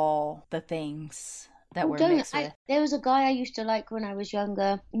of all the things that we're mixed with. There was a guy I used to like when I was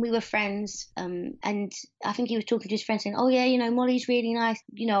younger. We were friends, and I think he was talking to his friend saying, "Oh yeah, you know, Molly's really nice.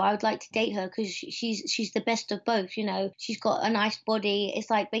 You know, I would like to date her because she's the best of both. You know, she's got a nice body. It's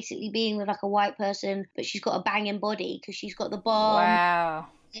like basically being with like a white person, but she's got a banging body because she's got the bomb." Wow.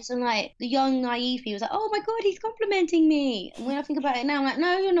 So like the young naive me was like, "Oh my god, he's complimenting me." And when I think about it now, I'm like,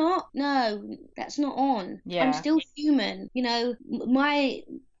 "No, you're not. No, that's not on. Yeah. I'm still human. You know, my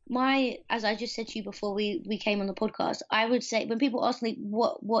as I just said to you before we came on the podcast, I would say when people ask me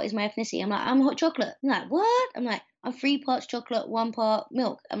what is my ethnicity, I'm like, I'm hot chocolate. I'm like, what? I'm like, I'm 3 parts chocolate, 1 part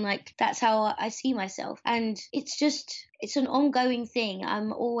milk. I'm like, that's how I see myself. And it's an ongoing thing.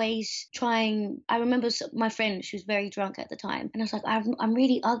 I'm always trying. I remember my friend, she was very drunk at the time, and I was like, I'm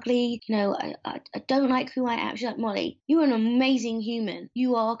really ugly. You know, I don't like who I am. She's like, Molly, you're an amazing human.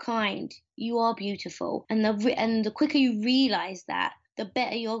 You are kind. You are beautiful. And the quicker you realize that, the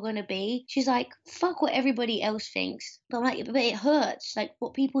better you're going to be. She's like, fuck what everybody else thinks. But I'm like, but it hurts. Like,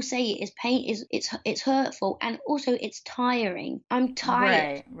 what people say is pain, it's hurtful, and also it's tiring. I'm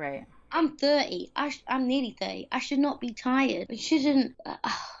tired. Right. I'm 30. I'm nearly 30. I should not be tired. I shouldn't.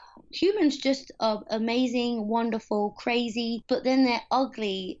 Humans just are amazing, wonderful, crazy, but then they're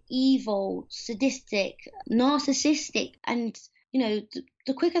ugly, evil, sadistic, narcissistic. And, you know,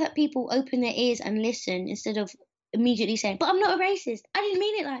 the quicker that people open their ears and listen instead of immediately saying, but I'm not a racist, I didn't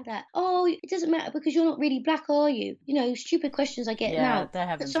mean it like that. Oh, it doesn't matter because you're not really black, are you? You know, stupid questions I get now. That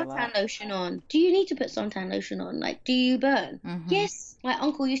happens put suntan lotion on. Do you need to put suntan lotion on? Like, do you burn? Yes. My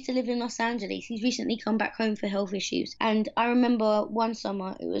uncle used to live in Los Angeles. He's recently come back home for health issues. And I remember one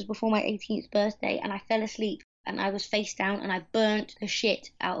summer, it was before my 18th birthday, and I fell asleep and I was face down and I burnt the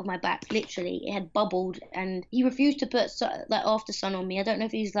shit out of my back. Literally, it had bubbled, and he refused to put like after sun on me. I don't know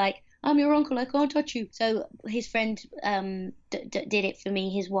if he's like, I'm your uncle, I can't touch you. So his friend did it for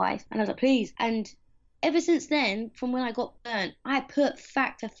me, his wife. And I was like, please. And ever since then, from when I got burnt, I put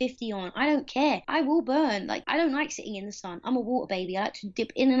factor 50 on. I don't care. I will burn. Like, I don't like sitting in the sun. I'm a water baby. I like to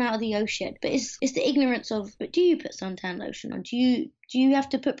dip in and out of the ocean. But it's the ignorance of, but do you put suntan lotion on? Do you have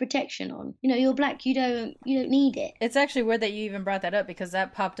to put protection on? You know, you're black, you don't need it. It's actually weird that you even brought that up, because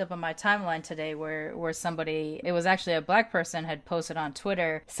that popped up on my timeline today where somebody, it was actually a black person, had posted on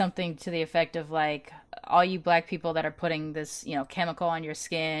Twitter something to the effect of like, all you black people that are putting this, you know, chemical on your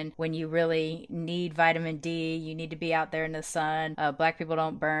skin when you really need vitamin D, you need to be out there in the sun. Black people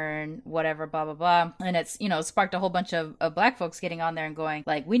don't burn, whatever, blah, blah, blah. And it's, you know, sparked a whole bunch of black folks getting on there and going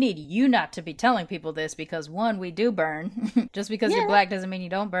like, we need you not to be telling people this because 1, we do burn. Just because you're black doesn't mean you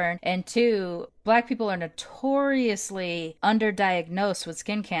don't burn. And 2, black people are notoriously underdiagnosed with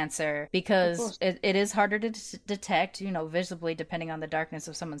skin cancer because it is harder to detect, you know, visibly depending on the darkness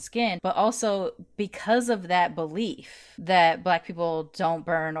of someone's skin, but also because of that belief that black people don't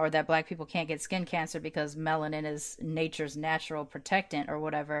burn or that black people can't get skin cancer because melanin is nature's natural protectant or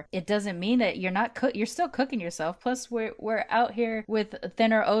whatever. It doesn't mean that you're not you're still cooking yourself. Plus we're out here with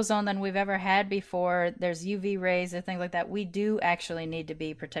thinner ozone than we've ever had before. There's UV rays and things like that. We do actually need to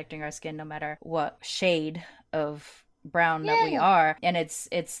be protecting our skin no matter what shade of brown that we are. And it's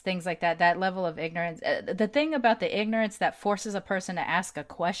things like that level of ignorance. The thing about the ignorance that forces a person to ask a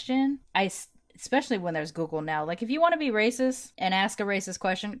question, especially when there's Google now. Like, if you want to be racist and ask a racist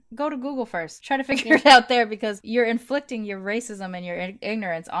question, go to Google first. Try to figure it out there, because you're inflicting your racism and your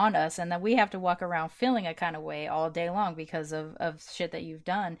ignorance on us, and then we have to walk around feeling a kind of way all day long because of shit that you've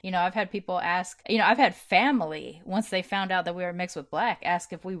done. You know, I've had people ask, you know, I've had family, once they found out that we were mixed with black,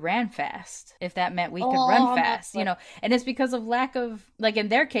 ask if we ran fast, if that meant we could run fast, you know, and it's because of lack of, like in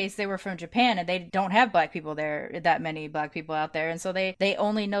their case, they were from Japan and they don't have black people there, that many black people out there, and so they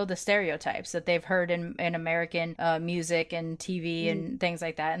only know the stereotypes. So that they've heard in American music and TV and things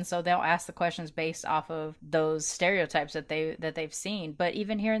like that. And so they'll ask the questions based off of those stereotypes that they've seen. But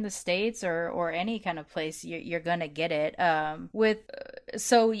even here in the States or any kind of place, you're gonna get it.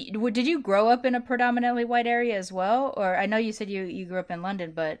 So did you grow up in a predominantly white area as well? Or I know you said you grew up in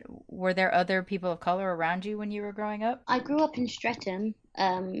London, but were there other people of color around you when you were growing up? I grew up in Streatham,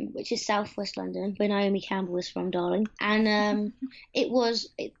 which is southwest London, where Naomi Campbell is from, darling. And it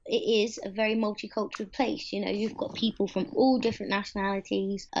is a very multicultural place. You know, you've got people from all different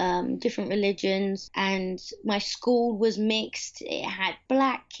nationalities, different religions, and my school was mixed. It had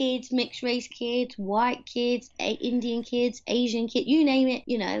black kids, mixed race kids, white kids, Indian kids, Asian kids, you name it,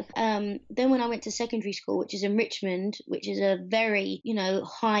 you know. Then when I went to secondary school, which is in Richmond, which is a very, you know,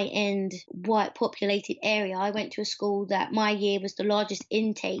 high-end, white populated area, I went to a school that my year was the largest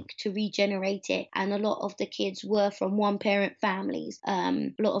intake to regenerate it, and a lot of the kids were from one parent families,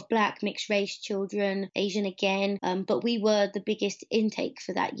 a lot of black mixed race children, Asian again, but we were the biggest intake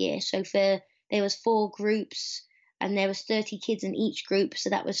for that year. So there was 4 groups and there was 30 kids in each group, so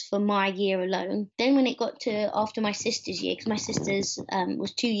that was for my year alone. Then when it got to after my sister's year, because my sister's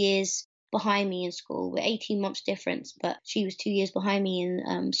was 2 years behind me in school. We're 18 months difference, but she was 2 years behind me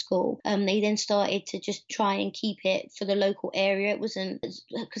in school. They then started to just try and keep it for the local area. It wasn't,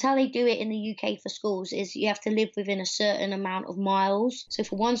 because how they do it in the UK for schools is you have to live within a certain amount of miles. So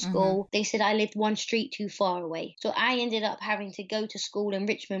for one school, they said I lived one street too far away. So I ended up having to go to school in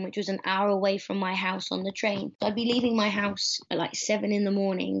Richmond, which was an hour away from my house on the train. So I'd be leaving my house at like 7 in the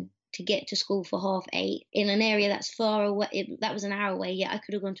morning to get to school for 7:30 in an area that's far away. That was an hour away. Yeah, I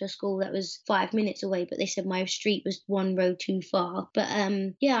could have gone to a school that was 5 minutes away, but they said my street was one road too far. But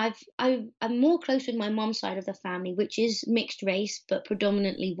yeah, I'm more close with my mum's side of the family, which is mixed race but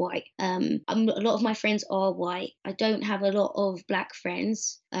predominantly white. A lot of my friends are white. I don't have a lot of black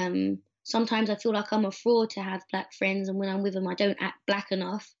friends. Sometimes I feel like I'm a fraud to have black friends, and when I'm with them, I don't act black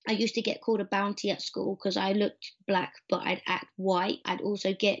enough. I used to get called a bounty at school because I looked black, but I'd act white. I'd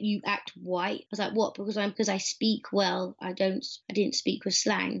also get, you act white. I was like, what? Because I speak well. I didn't speak with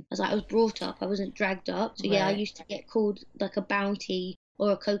slang. I was like, I was brought up. I wasn't dragged up. So yeah, I used to get called like a bounty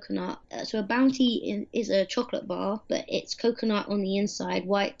or a coconut. So a bounty is a chocolate bar, but it's coconut on the inside,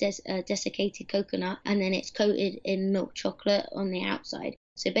 white desiccated coconut, and then it's coated in milk chocolate on the outside.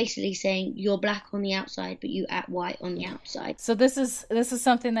 So basically saying you're black on the outside, but you act white on the outside. So this is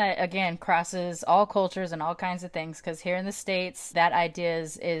something that, again, crosses all cultures and all kinds of things, because here in the States, that idea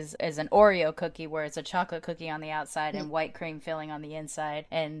is an Oreo cookie where it's a chocolate cookie on the outside and white cream filling on the inside.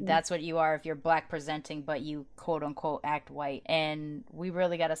 And that's what you are if you're black presenting, but you quote unquote act white. And we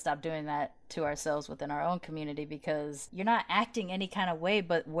really got to stop doing that to ourselves within our own community, because you're not acting any kind of way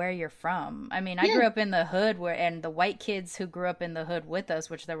but where you're from. I mean, I grew up in the hood and the white kids who grew up in the hood with us,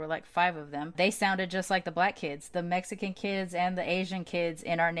 which there were like 5 of them, they sounded just like the black kids. The Mexican kids and the Asian kids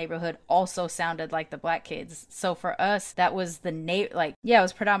in our neighborhood also sounded like the black kids. So for us, that was it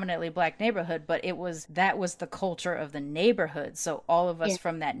was predominantly black neighborhood, but that was the culture of the neighborhood. So all of us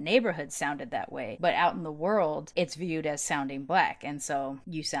from that neighborhood sounded that way. But out in the world, it's viewed as sounding black, and so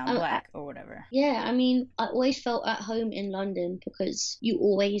you sound black or whatever. Yeah, I mean, I always felt at home in London because you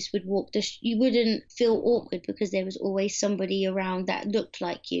always would you wouldn't feel awkward because there was always somebody around that looked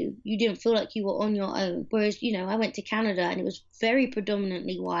like you. You didn't feel like you were on your own. Whereas, you know, I went to Canada and it was very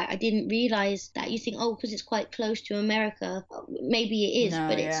predominantly white. I didn't realize that. You think, oh, because it's quite close to America, maybe it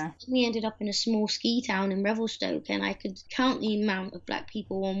is, we ended up in a small ski town in Revelstoke, and I could count the amount of black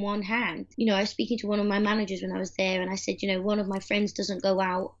people on one hand. You know, I was speaking to one of my managers when I was there, and I said, you know, one of my friends doesn't go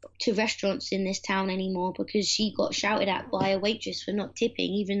out to restaurants in this town anymore because she got shouted at by a waitress for not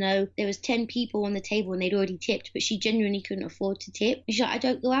tipping, even though there was 10 people on the table and they'd already tipped, but she genuinely couldn't afford to tip. And she's like, I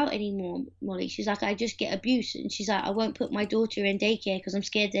don't go out anymore, Molly. She's like, I just get abuse. And she's like, I won't put my daughter in daycare because I'm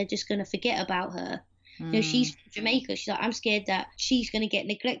scared they're just going to forget about her. You know, she's from Jamaica. She's like, I'm scared that she's going to get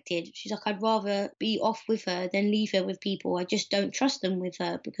neglected. She's like, I'd rather be off with her than leave her with people. I just don't trust them with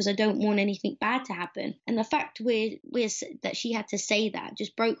her because I don't want anything bad to happen. And the fact that she had to say that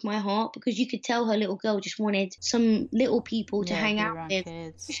just broke my heart, because you could tell her little girl just wanted some little people to hang out with.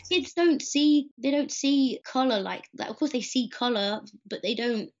 Kids don't see colour like that. Of course they see colour, but they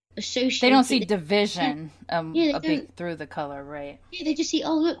don't associate. They don't see division through the color, right? Yeah, they just see,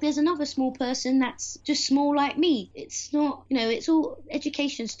 oh look, there's another small person that's just small like me. It's not, you know, it's all,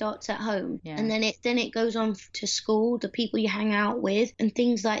 education starts at home, and then it goes on to school, the people you hang out with and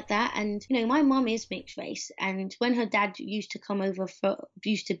things like that. And you know, my mum is mixed race, and when her dad used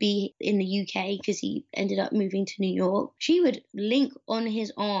to be in the UK because he ended up moving to New York, she would link on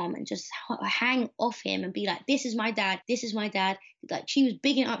his arm and just hang off him and be like, this is my dad, this is my dad, like she was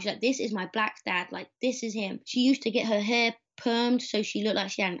bigging up. She's like, this is my black dad. Like, this is him. She used to get her hair permed so she looked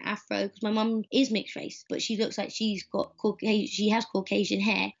like she had an afro, because my mum is mixed race, but she looks like she has Caucasian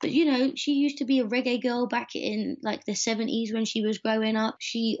hair. But you know, she used to be a reggae girl back in like the 70s when she was growing up.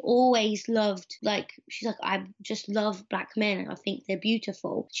 She always loved, like, she's like, I just love black men, I think they're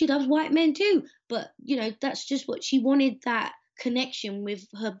beautiful. She loves white men too, but you know, that's just what she wanted, that connection with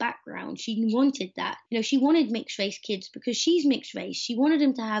her background. She wanted that. You know, she wanted mixed race kids because she's mixed race. She wanted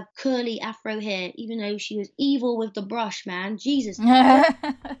them to have curly afro hair, even though she was evil with the brush, man. Jesus.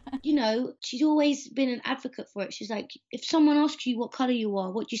 You know, she's always been an advocate for it. She's like, if someone asks you what color you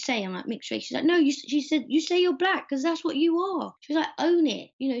are, what do you say? I'm like, mixed race. She's like, no, she said, you say you're black because that's what you are. She was like, own it.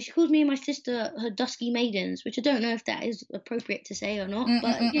 You know, she calls me and my sister her dusky maidens, which I don't know if that is appropriate to say or not,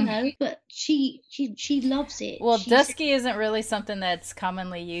 but you know, but she loves it. Well, dusky isn't really something that's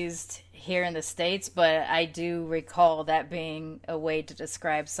commonly used here in the States, but I do recall that being a way to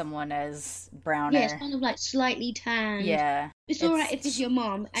describe someone as browner. Yeah, it's kind of like slightly tanned. Yeah. It's all right if it's your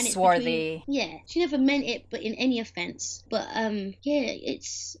mom and it's swarthy. Yeah, she never meant it, but in any offense. But yeah,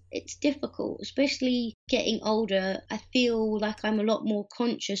 it's difficult, especially getting older. I feel like I'm a lot more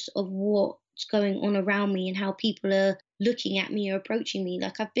conscious of what's going on around me and how people are looking at me or approaching me.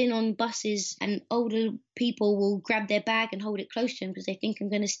 Like, I've been on buses and older people will grab their bag and hold it close to them because they think I'm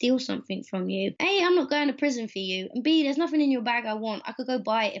going to steal something from you. A, I'm not going to prison for you, and B, there's nothing in your bag I want. I could go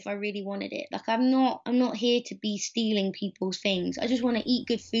buy it if I really wanted it. Like, I'm not here to be stealing people's things. I just want to eat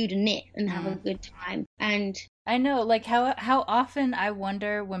good food and knit and have a good time. And I know, like, how often I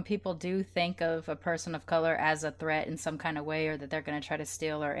wonder when people do think of a person of color as a threat in some kind of way, or that they're going to try to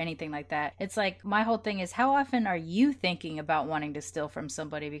steal or anything like that. It's like, my whole thing is, how often are you thinking about wanting to steal from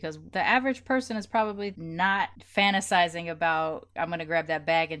somebody? Because the average person is probably not fantasizing about, I'm going to grab that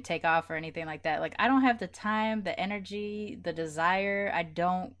bag and take off or anything like that. Like, I don't have the time, the energy, the desire.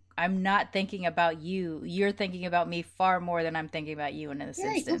 I'm not thinking about you. You're thinking about me far more than I'm thinking about you in this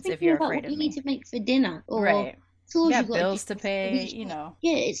instance. If you're afraid of me, what you need to make for dinner, or right? You got bills to pay, you know.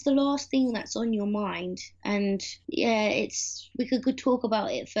 Yeah, it's the last thing that's on your mind. And yeah, we could talk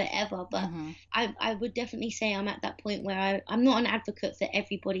about it forever, but I would definitely say I'm at that point where I'm not an advocate for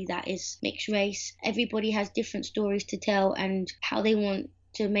everybody that is mixed race. Everybody has different stories to tell and how they want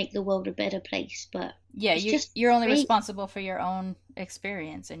to make the world a better place, but yeah, you're only responsible for your own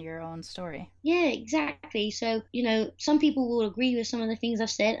experience and your own story. Yeah, exactly. So, you know, some people will agree with some of the things I've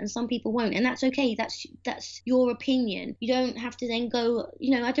said and some people won't, and that's okay. That's your opinion. You don't have to then go,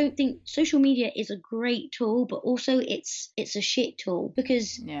 you know, I don't think social media is a great tool, but also it's a shit tool,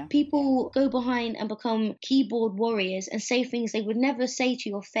 because people go behind and become keyboard warriors and say things they would never say to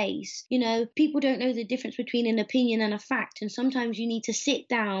your face. You know, people don't know the difference between an opinion and a fact, and sometimes you need to sit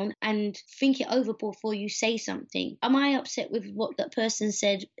down and think it over before you say something. Am I upset with what that person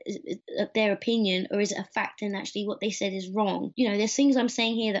said, their opinion, or is it a fact and actually what they said is wrong? You know, there's things I'm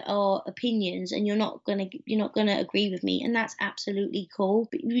saying here that are opinions and you're not gonna agree with me, and that's absolutely cool.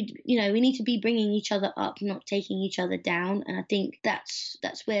 But we need to be bringing each other up, not taking each other down, and I think that's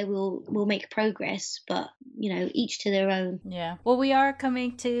where we'll make progress. But you know, each to their own. Yeah. Well, we are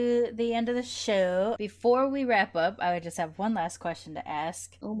coming to the end of the show. Before we wrap up, I would just have one last question to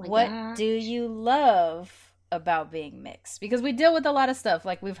ask. Oh my God. What do you love about being mixed? Because we deal with a lot of stuff,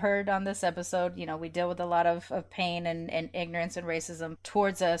 like we've heard on this episode. You know, we deal with a lot of pain and ignorance and racism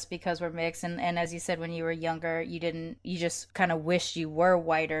towards us because we're mixed, and as you said, when you were younger, you just kind of wished you were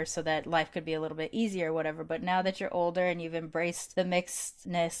whiter so that life could be a little bit easier or whatever. But now that you're older and you've embraced the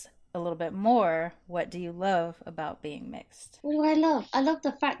mixedness a little bit more, what do you love about being mixed? What do I love? I love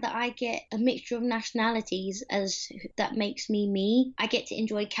the fact that I get a mixture of nationalities, as that makes me me. I get to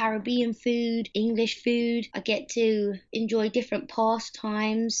enjoy Caribbean food, English food. I get to enjoy different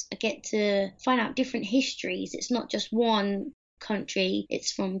pastimes. I get to find out different histories. It's not just one country,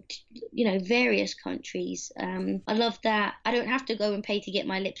 it's from, you know, various countries. I love that I don't have to go and pay to get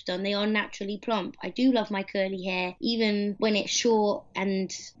my lips done. They are naturally plump. I do love my curly hair, even when it's short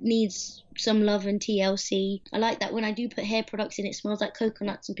and needs some love and TLC. I like that when I do put hair products in, it smells like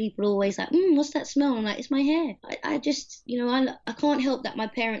coconuts, and people are always like, what's that smell? I'm like, it's my hair. I just, you know, I can't help that my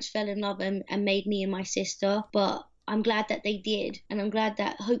parents fell in love and made me and my sister, but I'm glad that they did, and I'm glad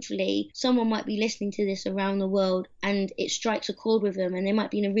that hopefully someone might be listening to this around the world and it strikes a chord with them, and they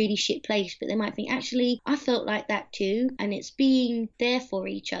might be in a really shit place, but they might think, actually, I felt like that too. And it's being there for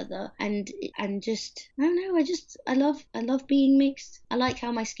each other, and just, I don't know, I love being mixed. I like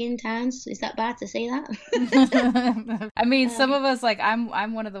how my skin tans. Is that bad to say that? I mean, some of us, like,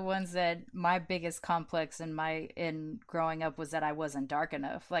 I'm one of the ones that my biggest complex in growing up was that I wasn't dark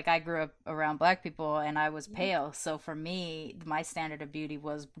enough. Like, I grew up around black people and I was pale, so for me, my standard of beauty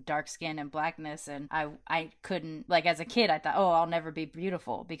was dark skin and blackness, and I couldn't, like, as a kid, I thought, oh, I'll never be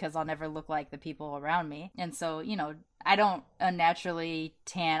beautiful because I'll never look like the people around me. And so, you know, I don't unnaturally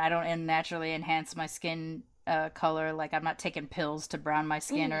tan. I don't unnaturally enhance my skin color. Like, I'm not taking pills to brown my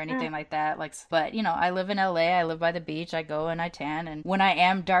skin or anything like that. Like, but you know, I live in LA. I live by the beach. I go and I tan, and when I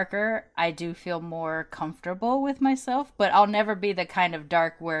am darker, I do feel more comfortable with myself. But I'll never be the kind of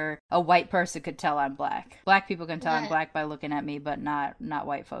dark where a white person could tell I'm black. Black people can tell I'm black by looking at me, but not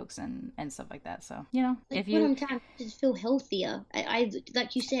white folks and stuff like that. So, you know, like, if you, when I'm tan, I just feel healthier. I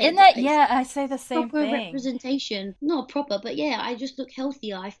like you said. Isn't that, yeah, I say the same proper thing. representation, not proper, but yeah, I just look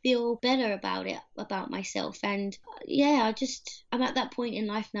healthier. I feel better about it, about myself. And yeah, I'm at that point in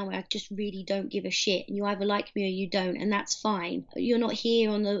life now where I just really don't give a shit. And you either like me or you don't, and that's fine. You're not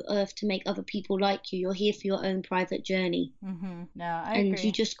here on the earth to make other people like you. You're here for your own private journey. Mm-hmm. No, I and agree.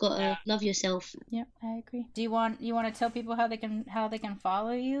 you just gotta love yourself. Yep, I agree. Do you want to tell people how they can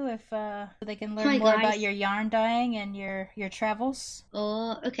follow you, if so they can learn Hi, more guys. about your yarn dyeing and your travels?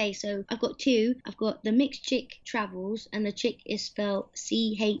 Oh, okay, so I've got two. I've got the Mixed Chick Travels, and the chick is spelled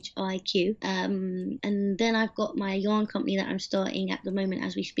CHIQ. And then I've got my yarn company that I'm starting at the moment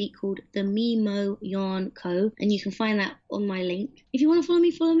as we speak, called the Mimo Yarn Co. And you can find that on my link. If you want to follow me,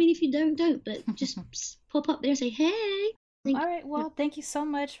 follow me. If you don't. But just pop up there and say, hey. All right. Well, thank you so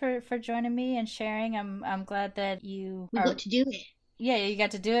much for joining me and sharing. I'm glad that we got to do it. Yeah, you got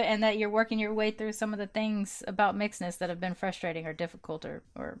to do it, and that you're working your way through some of the things about mixedness that have been frustrating or difficult or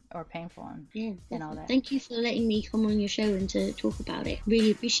painful and all that. Thank you for letting me come on your show and to talk about it. Really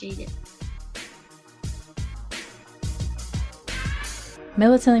appreciate it.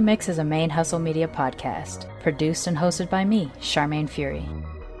 Militantly Mixed is a Main Hustle Media podcast, produced and hosted by me, Charmaine Fury.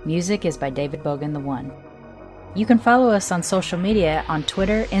 Music is by David Bogan the One. You can follow us on social media on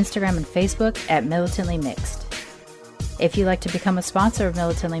Twitter, Instagram, and Facebook at Militantly Mixed. If you'd like to become a sponsor of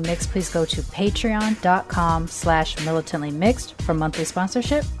Militantly Mixed, please go to patreon.com/militantlymixed for monthly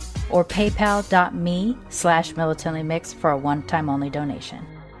sponsorship, or paypal.me/militantlymixed for a one-time only donation.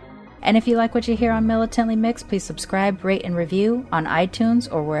 And if you like what you hear on Militantly Mixed, please subscribe, rate, and review on iTunes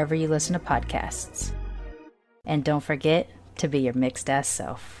or wherever you listen to podcasts. And don't forget to be your mixed-ass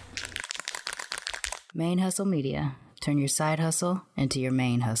self. Main Hustle Media. Turn your side hustle into your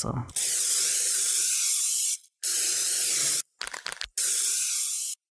main hustle.